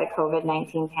forced by the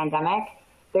COVID-19 pandemic,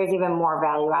 there's even more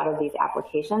value out of these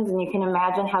applications. And you can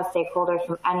imagine how stakeholders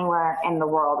from anywhere in the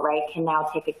world, right, can now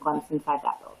take a glimpse inside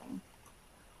that building.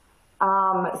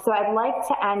 So I'd like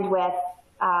to end with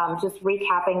just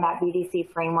recapping that VDC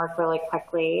framework really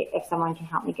quickly, if someone can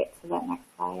help me get to that next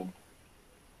slide.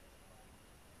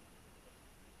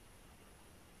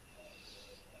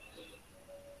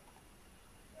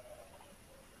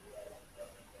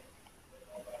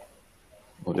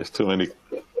 Well, there's too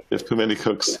many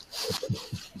cooks.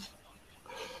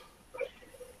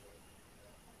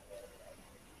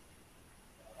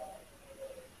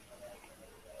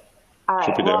 All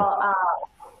right. Well,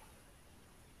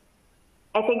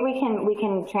 I think we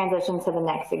can transition to the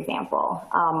next example,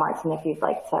 Martin, if you'd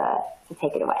like to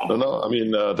take it away. No. I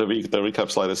mean the recap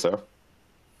slide is there.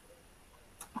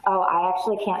 Oh, I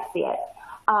actually can't see it.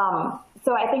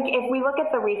 So I think if we look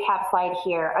at the recap slide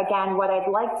here, again, what I'd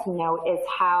like to note is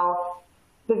how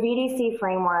the VDC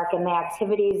framework and the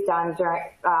activities done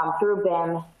through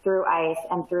BIM, through ICE,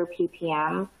 and through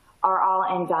PPM are all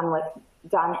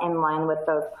done in line with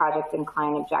those project and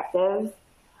client objectives.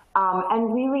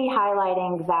 And really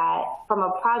highlighting that from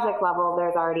a project level,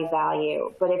 there's already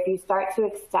value. But if you start to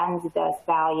extend this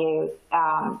value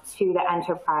to the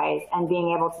enterprise and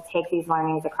being able to take these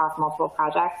learnings across multiple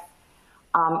projects,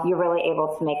 you're really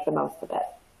able to make the most of it.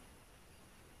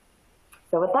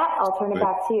 So with that, I'll turn it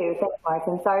back to you. Thanks,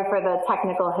 Martin. Sorry for the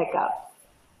technical hiccup.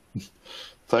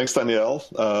 Thanks, Danielle,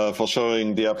 for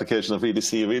showing the application of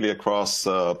VDC really across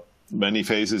many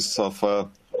phases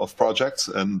of projects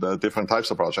and different types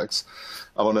of projects.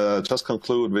 I want to just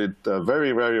conclude with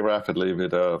very, very rapidly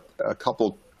with a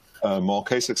couple more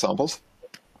case examples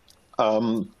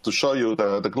to show you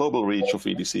the global reach of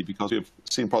VDC, because we've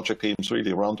seen project teams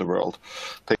really around the world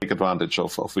take advantage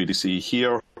of VDC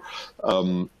here.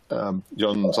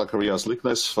 John Zacharias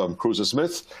Liknes from Cruiser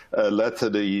Smith led to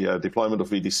the deployment of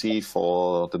VDC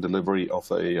for the delivery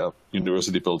of a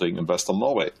university building in Western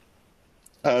Norway.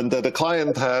 And the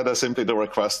client had simply the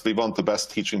request, we want the best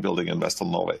teaching building in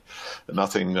Western Norway.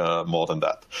 Nothing more than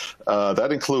that.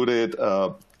 That included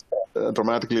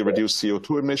dramatically reduced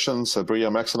CO2 emissions, a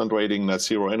BREEAM excellent rating, net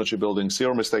zero energy building,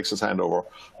 zero mistakes as handover,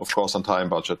 of course on time,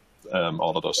 budget,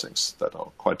 all of those things that are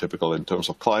quite typical in terms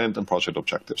of client and project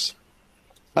objectives.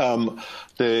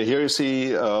 Here you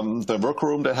see the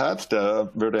workroom they had,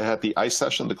 where they had the ICE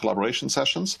session, the collaboration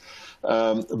sessions,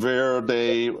 where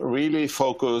they really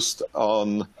focused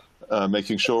on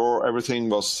making sure everything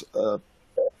was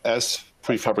as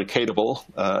prefabricatable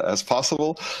as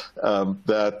possible,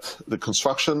 that the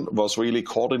construction was really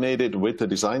coordinated with the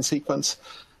design sequence.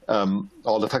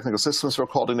 All the technical systems were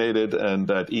coordinated, and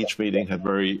that each meeting had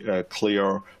very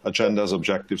clear agendas,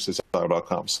 objectives, desired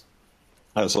outcomes.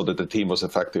 So that the team was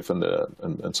effective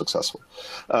and successful.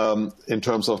 In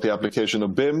terms of the application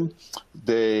of BIM,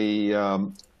 they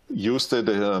used it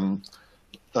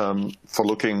for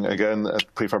looking again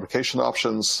at prefabrication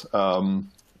options,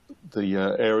 the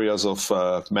areas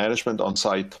of management on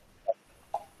site,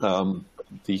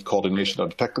 the coordination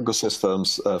of the technical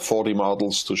systems, 4D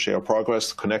models to share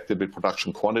progress, connected with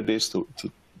production quantities to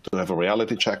have a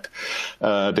reality check.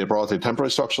 They brought the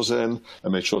temporary structures in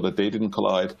and made sure that they didn't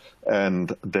collide,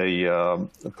 and they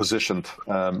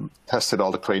tested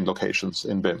all the crane locations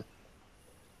in BIM.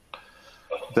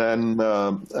 Then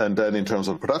in terms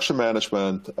of production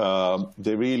management,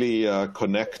 they really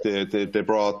connected, they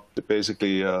brought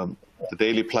basically the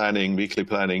daily planning, weekly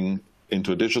planning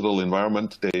into a digital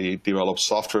environment. They developed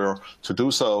software to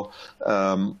do so.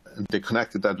 They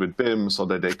connected that with BIM so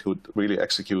that they could really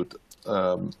execute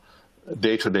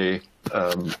day-to-day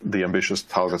the ambitious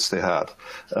targets they had.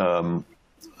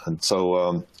 And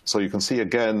so you can see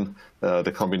again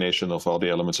the combination of all the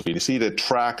elements of VDC. They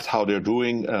tracked how they're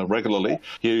doing regularly.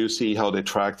 Here you see how they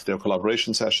tracked their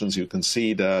collaboration sessions. You can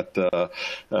see that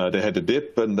they had a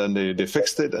dip, and then they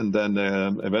fixed it, and then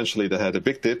eventually they had a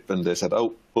big dip, and they said,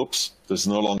 oh, oops, this is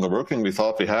no longer working. We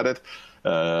thought we had it.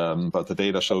 But the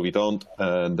data show we don't,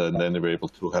 and then they were able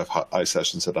to have ICE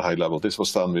sessions at a high level. This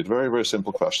was done with very, very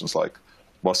simple questions like,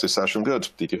 was this session good?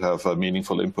 Did you have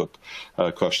meaningful input?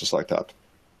 Questions like that,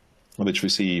 which we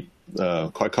see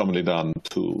quite commonly done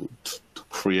to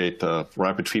create a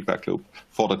rapid feedback loop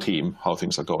for the team, how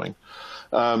things are going.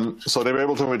 So they were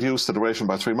able to reduce the duration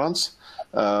by 3 months.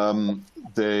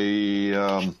 They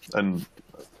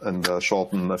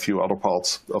shorten a few other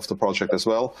parts of the project as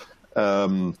well.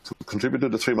 to contribute to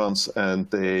the 3 months, and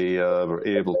they were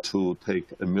able to take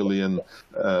 $1 million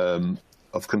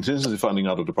of contingency funding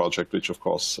out of the project, which of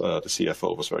course the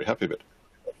CFO was very happy with.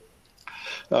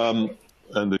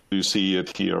 And you see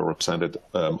it here represented,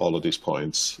 all of these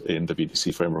points in the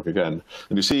VDC framework again.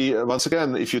 And you see, once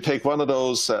again, if you take one of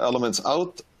those elements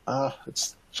out,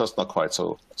 it's just not quite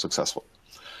so successful.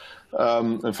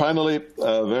 And finally,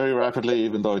 very rapidly,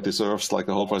 even though it deserves like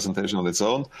a whole presentation on its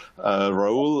own,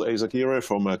 Raul Eizaguirre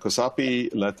from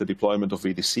COSAPI led the deployment of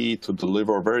VDC to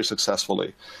deliver very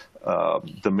successfully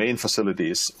the main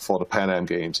facilities for the Pan Am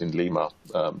Games in Lima.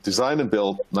 Designed and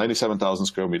built 97,000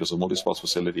 square meters of multi-sports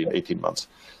facility in 18 months.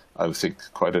 I would think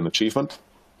quite an achievement.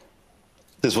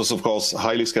 This was, of course,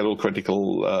 highly scheduled,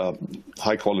 critical,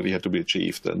 high quality had to be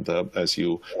achieved. And if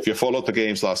you followed the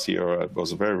games last year, it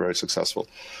was very, very successful,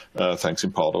 thanks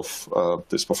in part of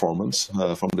this performance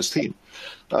from this team.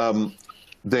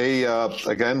 They,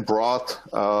 again, brought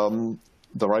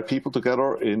the right people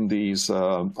together in these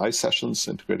ICE sessions,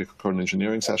 integrated concurrent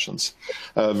engineering sessions,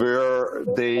 where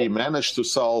they managed to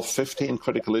solve 15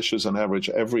 critical issues on average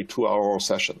every 2-hour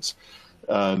sessions.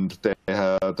 And they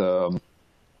had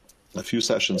a few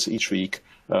sessions each week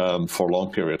for a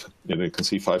long period. You can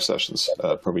see 5 sessions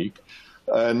per week.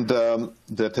 And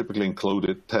they typically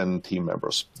included 10 team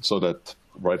members so that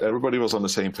everybody was on the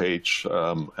same page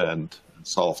and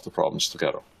solved the problems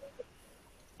together.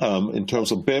 In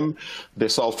terms of BIM, they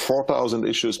solved 4,000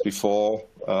 issues before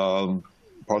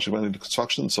project went into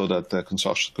construction so that the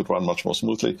construction could run much more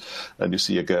smoothly. And you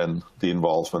see, again, the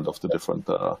involvement of the different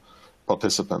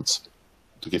participants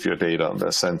to give you a data and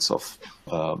a sense of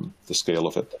the scale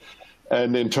of it.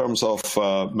 And in terms of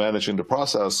managing the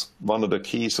process, one of the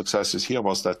key successes here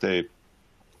was that they,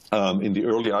 in the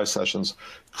early ICE sessions,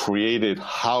 created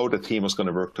how the team was going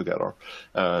to work together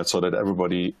so that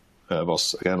everybody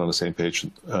was, again, on the same page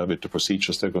with the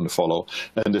procedures they're going to follow,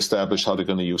 and established how they're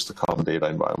going to use the common data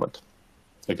environment,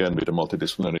 again, with a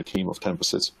multidisciplinary team of 10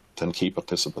 key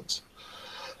participants.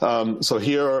 So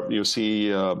here you see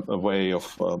a way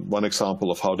of one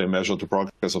example of how they measured the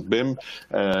progress of BIM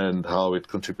and how it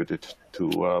contributed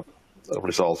to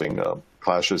resolving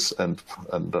clashes and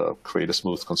create a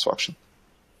smooth construction.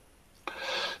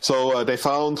 So they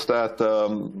found that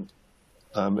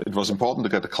it was important to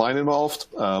get the client involved,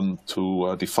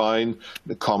 to define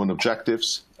the common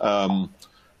objectives, to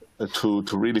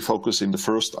really focus in the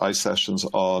first ICE sessions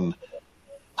on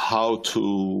how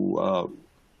to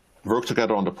work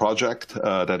together on the project.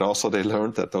 That also they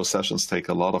learned that those sessions take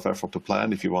a lot of effort to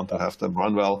plan if you want to have them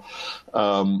run well,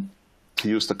 to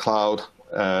use the cloud,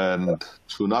 and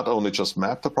to not only just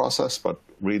map the process, but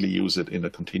really use it in a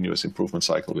continuous improvement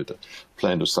cycle with the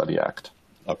plan to study act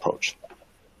approach.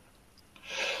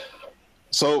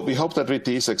 So we hope that with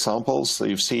these examples,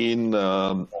 you've seen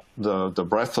the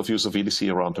breadth of use of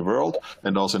VDC around the world,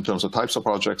 and also in terms of types of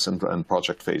projects and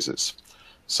project phases.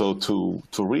 So to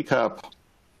recap,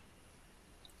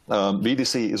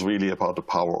 VDC is really about the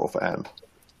power of and,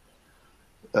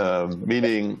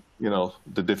 meaning,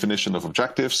 the definition of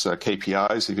objectives,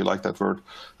 KPIs, if you like that word,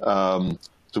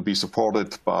 to be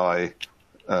supported by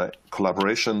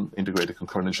collaboration, integrated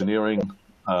concurrent engineering,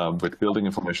 with building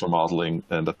informational modeling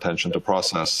and attention to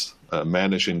process,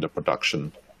 managing the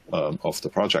production of the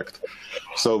project.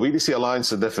 So VDC aligns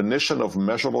the definition of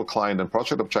measurable client and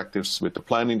project objectives with the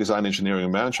planning, design, engineering,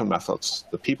 and management methods,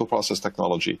 the people process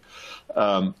technology,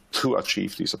 to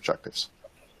achieve these objectives.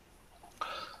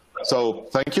 So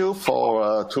thank you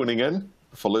for tuning in,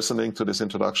 for listening to this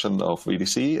introduction of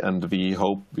VDC, and we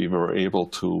hope we were able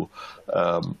to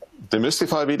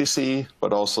demystify VDC,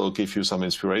 but also give you some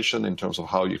inspiration in terms of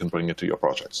how you can bring it to your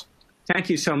projects.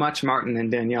 Thank you so much, Martin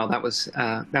and Danielle. That was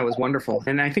wonderful.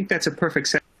 And I think that's a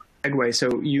perfect segue.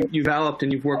 So you developed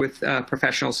and you've worked with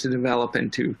professionals to develop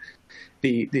into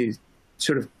the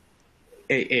sort of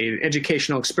a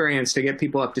educational experience to get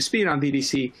people up to speed on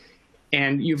VDC.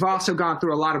 And you've also gone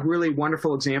through a lot of really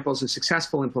wonderful examples of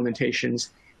successful implementations.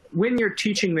 When you're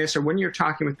teaching this, or when you're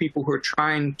talking with people who are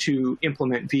trying to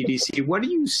implement VDC, what do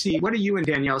you see, what do you and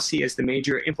Danielle see as the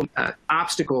major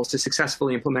obstacles to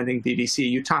successfully implementing VDC?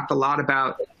 You talked a lot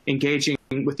about engaging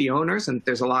with the owners, and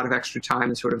there's a lot of extra time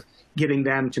in sort of getting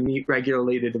them to meet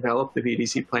regularly to develop the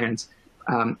VDC plans.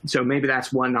 So maybe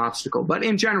that's one obstacle. But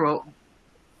in general,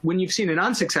 when you've seen an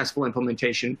unsuccessful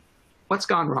implementation, what's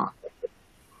gone wrong?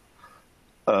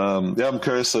 Yeah, I'm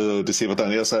curious to see what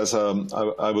Danielle says.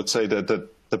 I would say that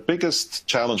the biggest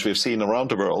challenge we've seen around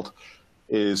the world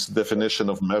is definition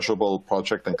of measurable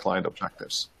project and client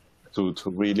objectives to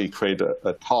really create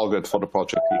a target for the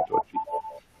project team to achieve.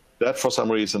 that for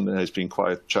some reason has been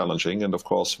quite challenging, and of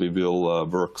course we will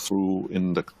work through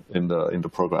in the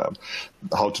program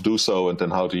how to do so, and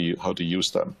then how to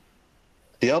use them.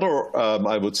 The other,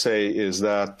 I would say, is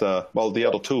that, well, the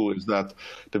other two is that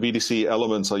the VDC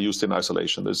elements are used in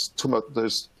isolation. There's too much,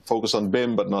 there's focus on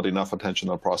BIM, but not enough attention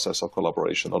on process or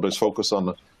collaboration, or there's focus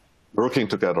on working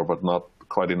together, but not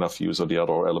quite enough use of the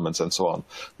other elements, and so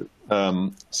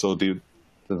on. So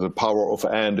the power of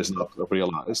and is not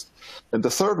realized. And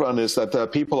the third one is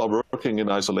that people are working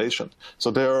in isolation. So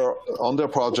they're on their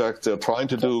project, they're trying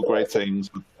to do great things,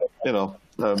 but, you know,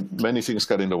 many things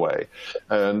get in the way.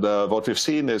 And what we've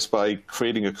seen is by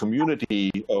creating a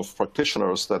community of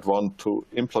practitioners that want to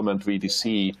implement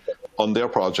VDC on their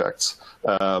projects,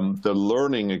 the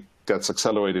learning gets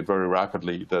accelerated very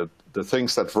rapidly. The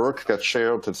things that work get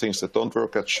shared, the things that don't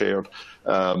work get shared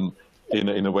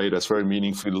in a way that's very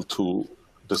meaningful to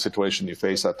the situation you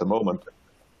face at the moment.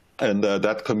 And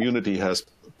that community has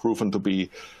proven to be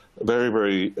very,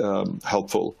 very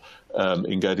helpful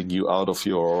in getting you out of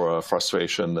your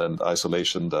frustration and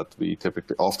isolation that we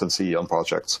typically often see on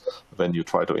projects when you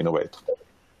try to innovate.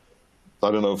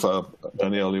 I don't know if,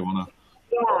 Danielle, you want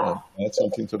to add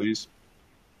something to these?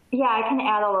 Yeah, I can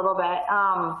add a little bit.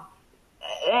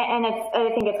 And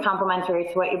I think it's complementary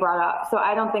to what you brought up. So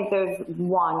I don't think there's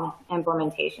one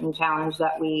implementation challenge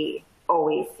that we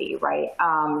always see, right?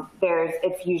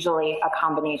 It's usually a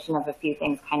combination of a few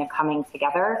things kind of coming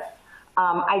together.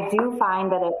 I do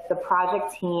find that if the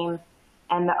project team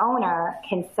and the owner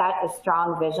can set a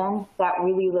strong vision that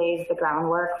really lays the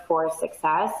groundwork for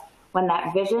success, when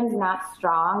that vision's not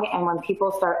strong and when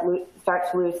people start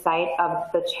to lose sight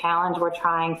of the challenge we're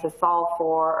trying to solve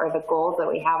for or the goals that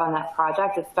we have on that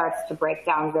project, it starts to break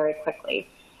down very quickly.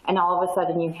 And all of a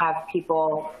sudden you have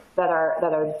people that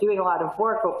are doing a lot of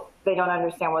work, but they don't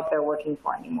understand what they're working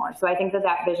for anymore. So I think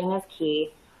that vision is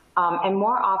key. And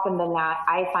more often than not,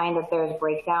 I find that there's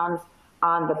breakdowns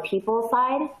on the people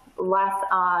side, less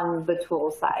on the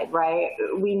tool side, right?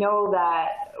 We know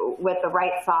that with the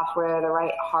right software, the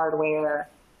right hardware,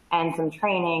 and some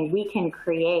training, we can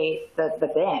create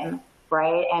the BIM,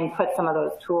 right, and put some of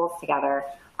those tools together.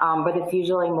 But it's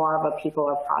usually more of a people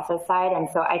or process side. And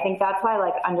so I think that's why,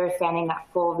 like, understanding that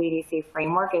full VDC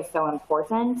framework is so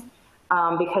important,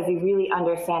 because you really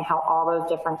understand how all those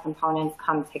different components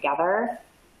come together.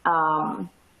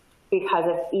 Because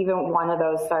if even one of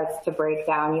those starts to break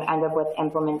down, you end up with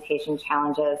implementation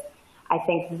challenges. I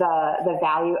think the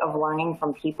value of learning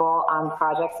from people on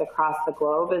projects across the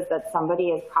globe is that somebody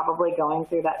is probably going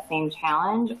through that same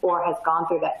challenge or has gone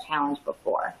through that challenge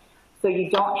before. So you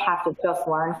don't have to just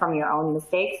learn from your own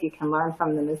mistakes. You can learn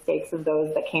from the mistakes of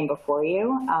those that came before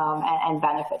you and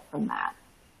benefit from that.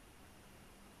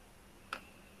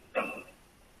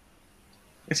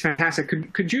 It's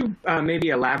fantastic. Could you maybe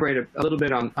elaborate a little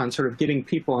bit on sort of getting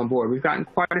people on board? We've gotten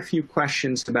quite a few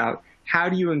questions about how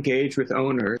do you engage with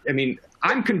owners? I mean,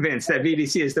 I'm convinced that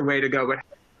VDC is the way to go, but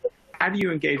how do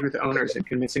you engage with owners and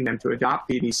convincing them to adopt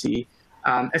VDC,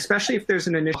 especially if there's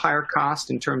an initial higher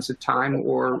cost in terms of time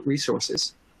or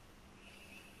resources?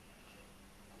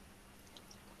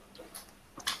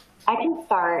 I can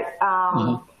start.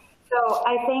 So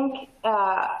I think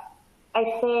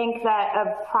that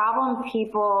a problem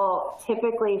people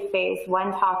typically face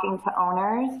when talking to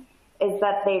owners is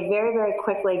that they very, very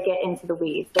quickly get into the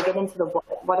weeds. They get into the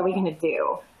what are we going to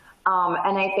do?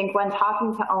 And I think when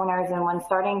talking to owners and when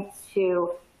starting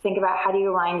to think about how do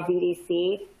you align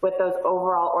VDC with those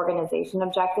overall organization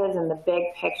objectives and the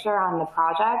big picture on the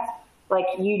project, like,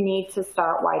 you need to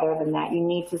start wider than that. You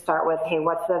need to start with, hey,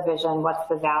 what's the vision? What's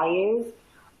the values?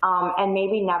 And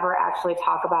maybe never actually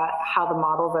talk about how the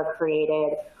models are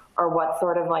created or what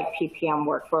sort of, like, PPM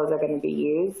workflows are going to be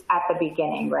used at the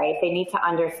beginning, right? They need to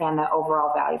understand the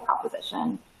overall value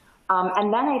proposition.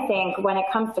 And then I think when it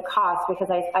comes to cost, because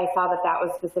I saw that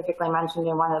was specifically mentioned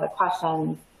in one of the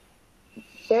questions,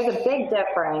 there's a big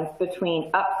difference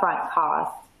between upfront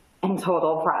cost and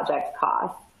total project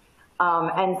cost.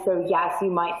 And so, yes,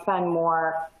 you might spend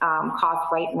more cost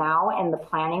right now in the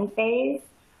planning phase,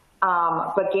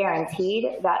 but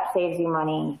guaranteed that saves you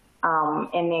money.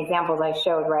 In the examples I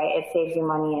showed, right, it saves you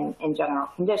money in general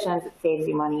conditions, it saves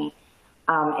you money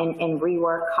in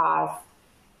rework costs.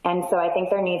 And so I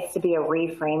think there needs to be a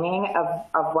reframing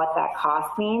of what that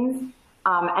cost means.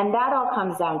 And that all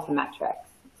comes down to metrics.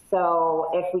 So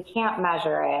if we can't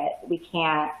measure it,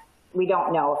 we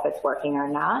don't know if it's working or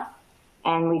not,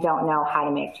 and we don't know how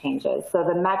to make changes. So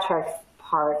the metrics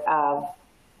part of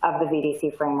the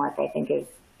VDC framework, I think,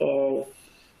 is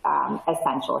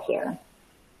essential here.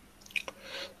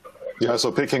 Yeah,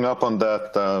 so picking up on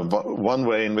that, one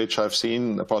way in which I've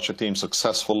seen a project team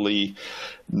successfully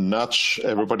nudge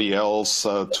everybody else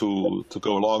to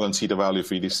go along and see the value of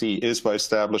VDC is by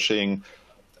establishing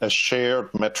a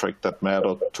shared metric that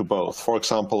mattered to both. For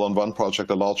example, on one project,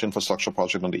 a large infrastructure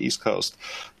project on the East Coast,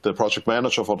 the project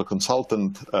manager for the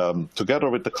consultant,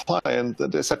 together with the client,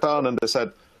 they sat down and they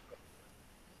said,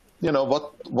 you know,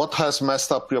 what has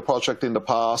messed up your project in the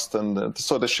past? And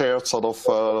so they shared sort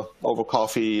of over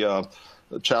coffee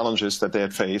challenges that they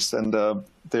had faced. And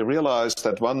they realized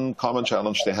that one common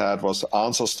challenge they had was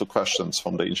answers to questions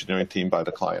from the engineering team by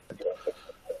the client.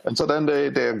 And so then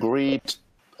they agreed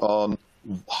on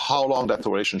how long that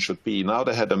duration should be. Now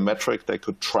they had a metric they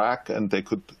could track, and they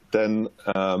could then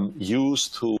use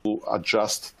to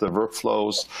adjust the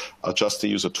workflows, adjust the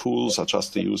use of tools,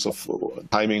 adjust the use of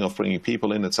timing of bringing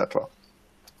people in, etc.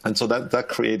 And so that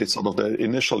created sort of the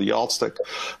initial yardstick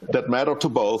that mattered to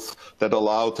both, that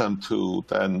allowed them to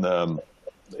then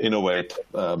innovate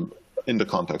in the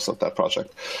context of that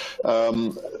project.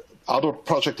 Other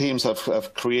project teams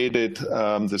have created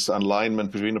this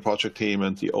alignment between the project team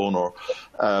and the owner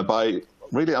by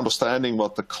really understanding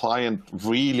what the client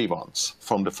really wants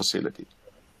from the facility.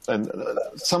 And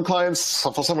some clients,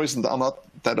 for some reason, are not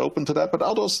that open to that, but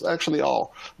others actually are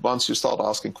once you start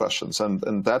asking questions.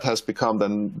 And that has become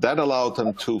then, that allowed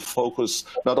them to focus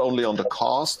not only on the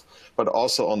cost, but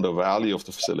also on the value of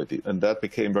the facility. And that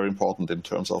became very important in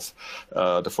terms of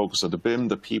the focus of the BIM,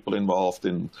 the people involved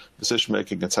in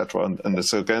decision-making, et cetera. And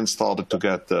this again started to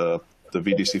get the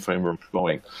VDC framework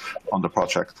going on the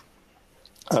project.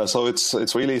 So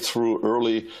it's really through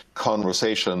early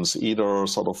conversations, either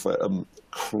sort of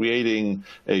creating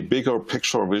a bigger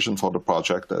picture vision for the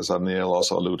project, as Danielle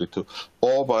also alluded to,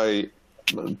 or by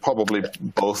probably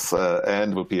both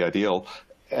and would be ideal,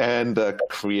 and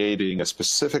creating a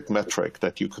specific metric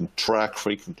that you can track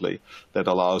frequently that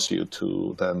allows you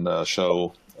to then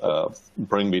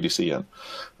bring VDC in.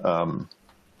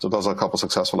 So those are a couple of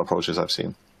successful approaches I've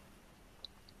seen.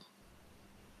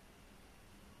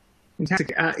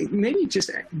 Fantastic. Maybe just,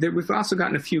 we've also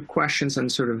gotten a few questions on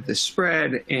sort of the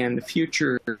spread and the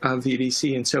future of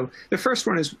VDC. And so the first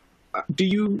one is,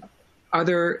 is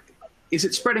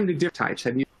it spreading to different types?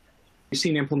 Have you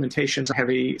seen implementations of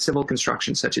heavy civil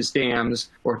construction, such as dams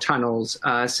or tunnels?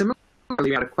 Similarly,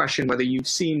 we had a question whether you've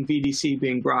seen VDC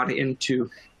being brought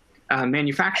into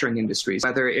manufacturing industries,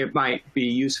 whether it might be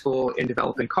useful in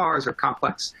developing cars or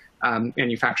complex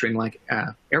manufacturing like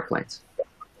airplanes.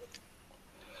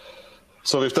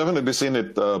 So we've definitely seen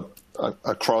it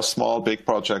across small, big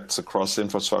projects, across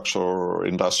infrastructure,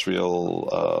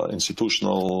 industrial,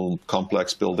 institutional,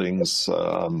 complex buildings,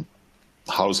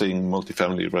 housing,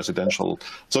 multifamily, residential.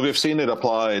 So we've seen it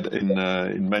applied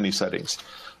in many settings.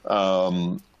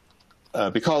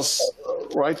 Because,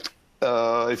 right,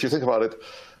 if you think about it,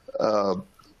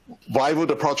 why would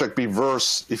a project be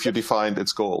worse if you defined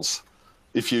its goals?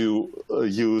 If you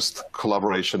used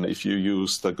collaboration, if you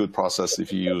used a good process,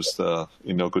 if you used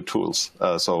good tools,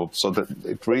 so that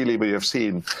it really, we have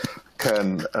seen,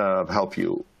 can help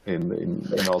you in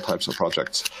all types of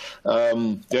projects.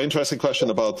 The interesting question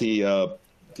about the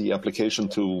application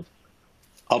to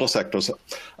other sectors.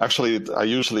 Actually, I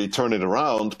usually turn it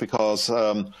around because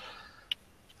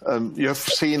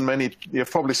you've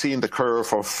probably seen the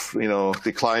curve of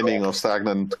declining or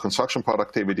stagnant construction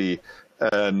productivity,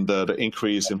 and the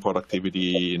increase in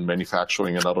productivity in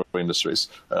manufacturing and other industries.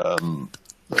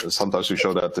 Sometimes we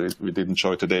show that. We didn't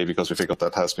show it today because we figured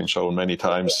that has been shown many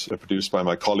times, produced by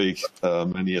my colleague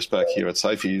many years back here at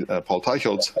SciFi, Paul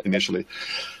Teichholz, initially.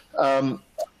 And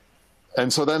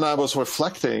so then I was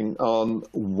reflecting on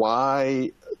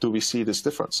why do we see this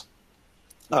difference?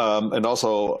 And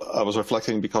also, I was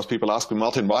reflecting because people ask me,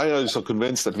 Martin, why are you so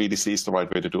convinced that VDC is the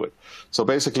right way to do it? So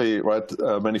basically, right,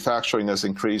 manufacturing has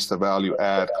increased the value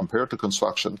add compared to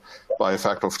construction by a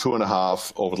factor of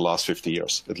 2.5 over the last 50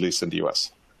 years, at least in the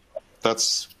US.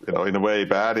 That's, in a way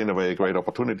bad, in a way a great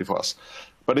opportunity for us.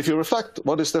 But if you reflect,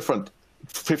 what is different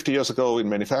 50 years ago in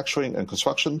manufacturing and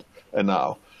construction and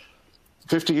now?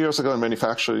 50 years ago in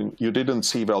manufacturing, you didn't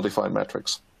see well-defined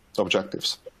metrics,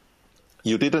 objectives.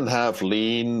 You didn't have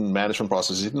lean management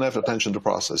processes. You didn't have attention to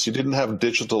process. You didn't have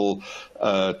digital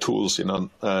tools.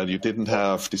 You didn't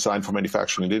have design for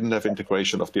manufacturing. You didn't have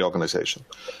integration of the organization.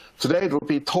 Today, it would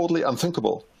be totally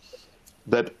unthinkable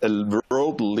that a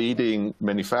world-leading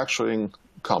manufacturing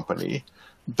company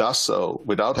does so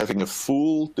without having a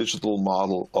full digital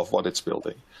model of what it's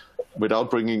building,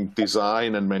 without bringing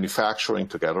design and manufacturing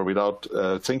together, without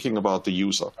thinking about the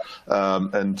user,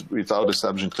 and without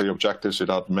establishing clear objectives,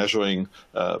 without measuring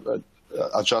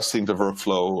adjusting the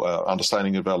workflow,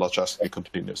 understanding it well, adjusting it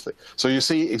continuously. So you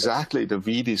see exactly the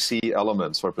VDC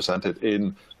elements represented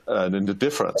in the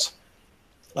difference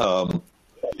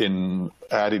in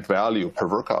added value per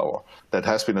work hour that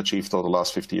has been achieved over the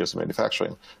last 50 years of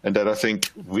manufacturing, and that I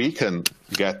think we can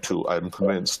get to, I'm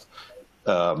convinced,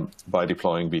 by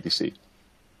deploying VDC.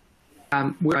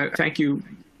 Thank you,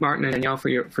 Martin and Danielle, for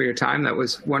your time. That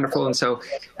was wonderful, and so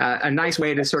a nice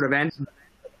way to sort of end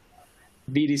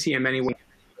VDC in many ways,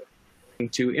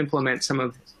 to implement some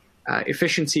of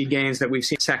efficiency gains that we've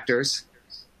seen in sectors,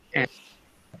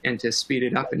 and to speed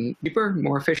it up and deeper,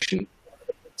 more efficient,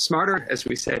 smarter, as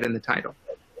we said in the title.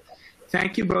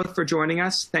 Thank you both for joining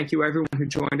us. Thank you everyone who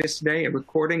joined us today. A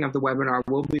recording of the webinar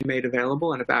will be made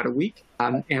available in about a week,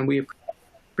 and we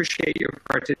appreciate your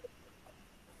participation.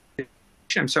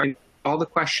 I'm sorry all the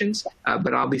questions,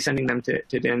 but I'll be sending them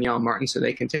to Danielle and Martin so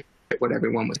they can take what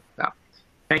everyone was about.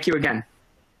 Thank you again.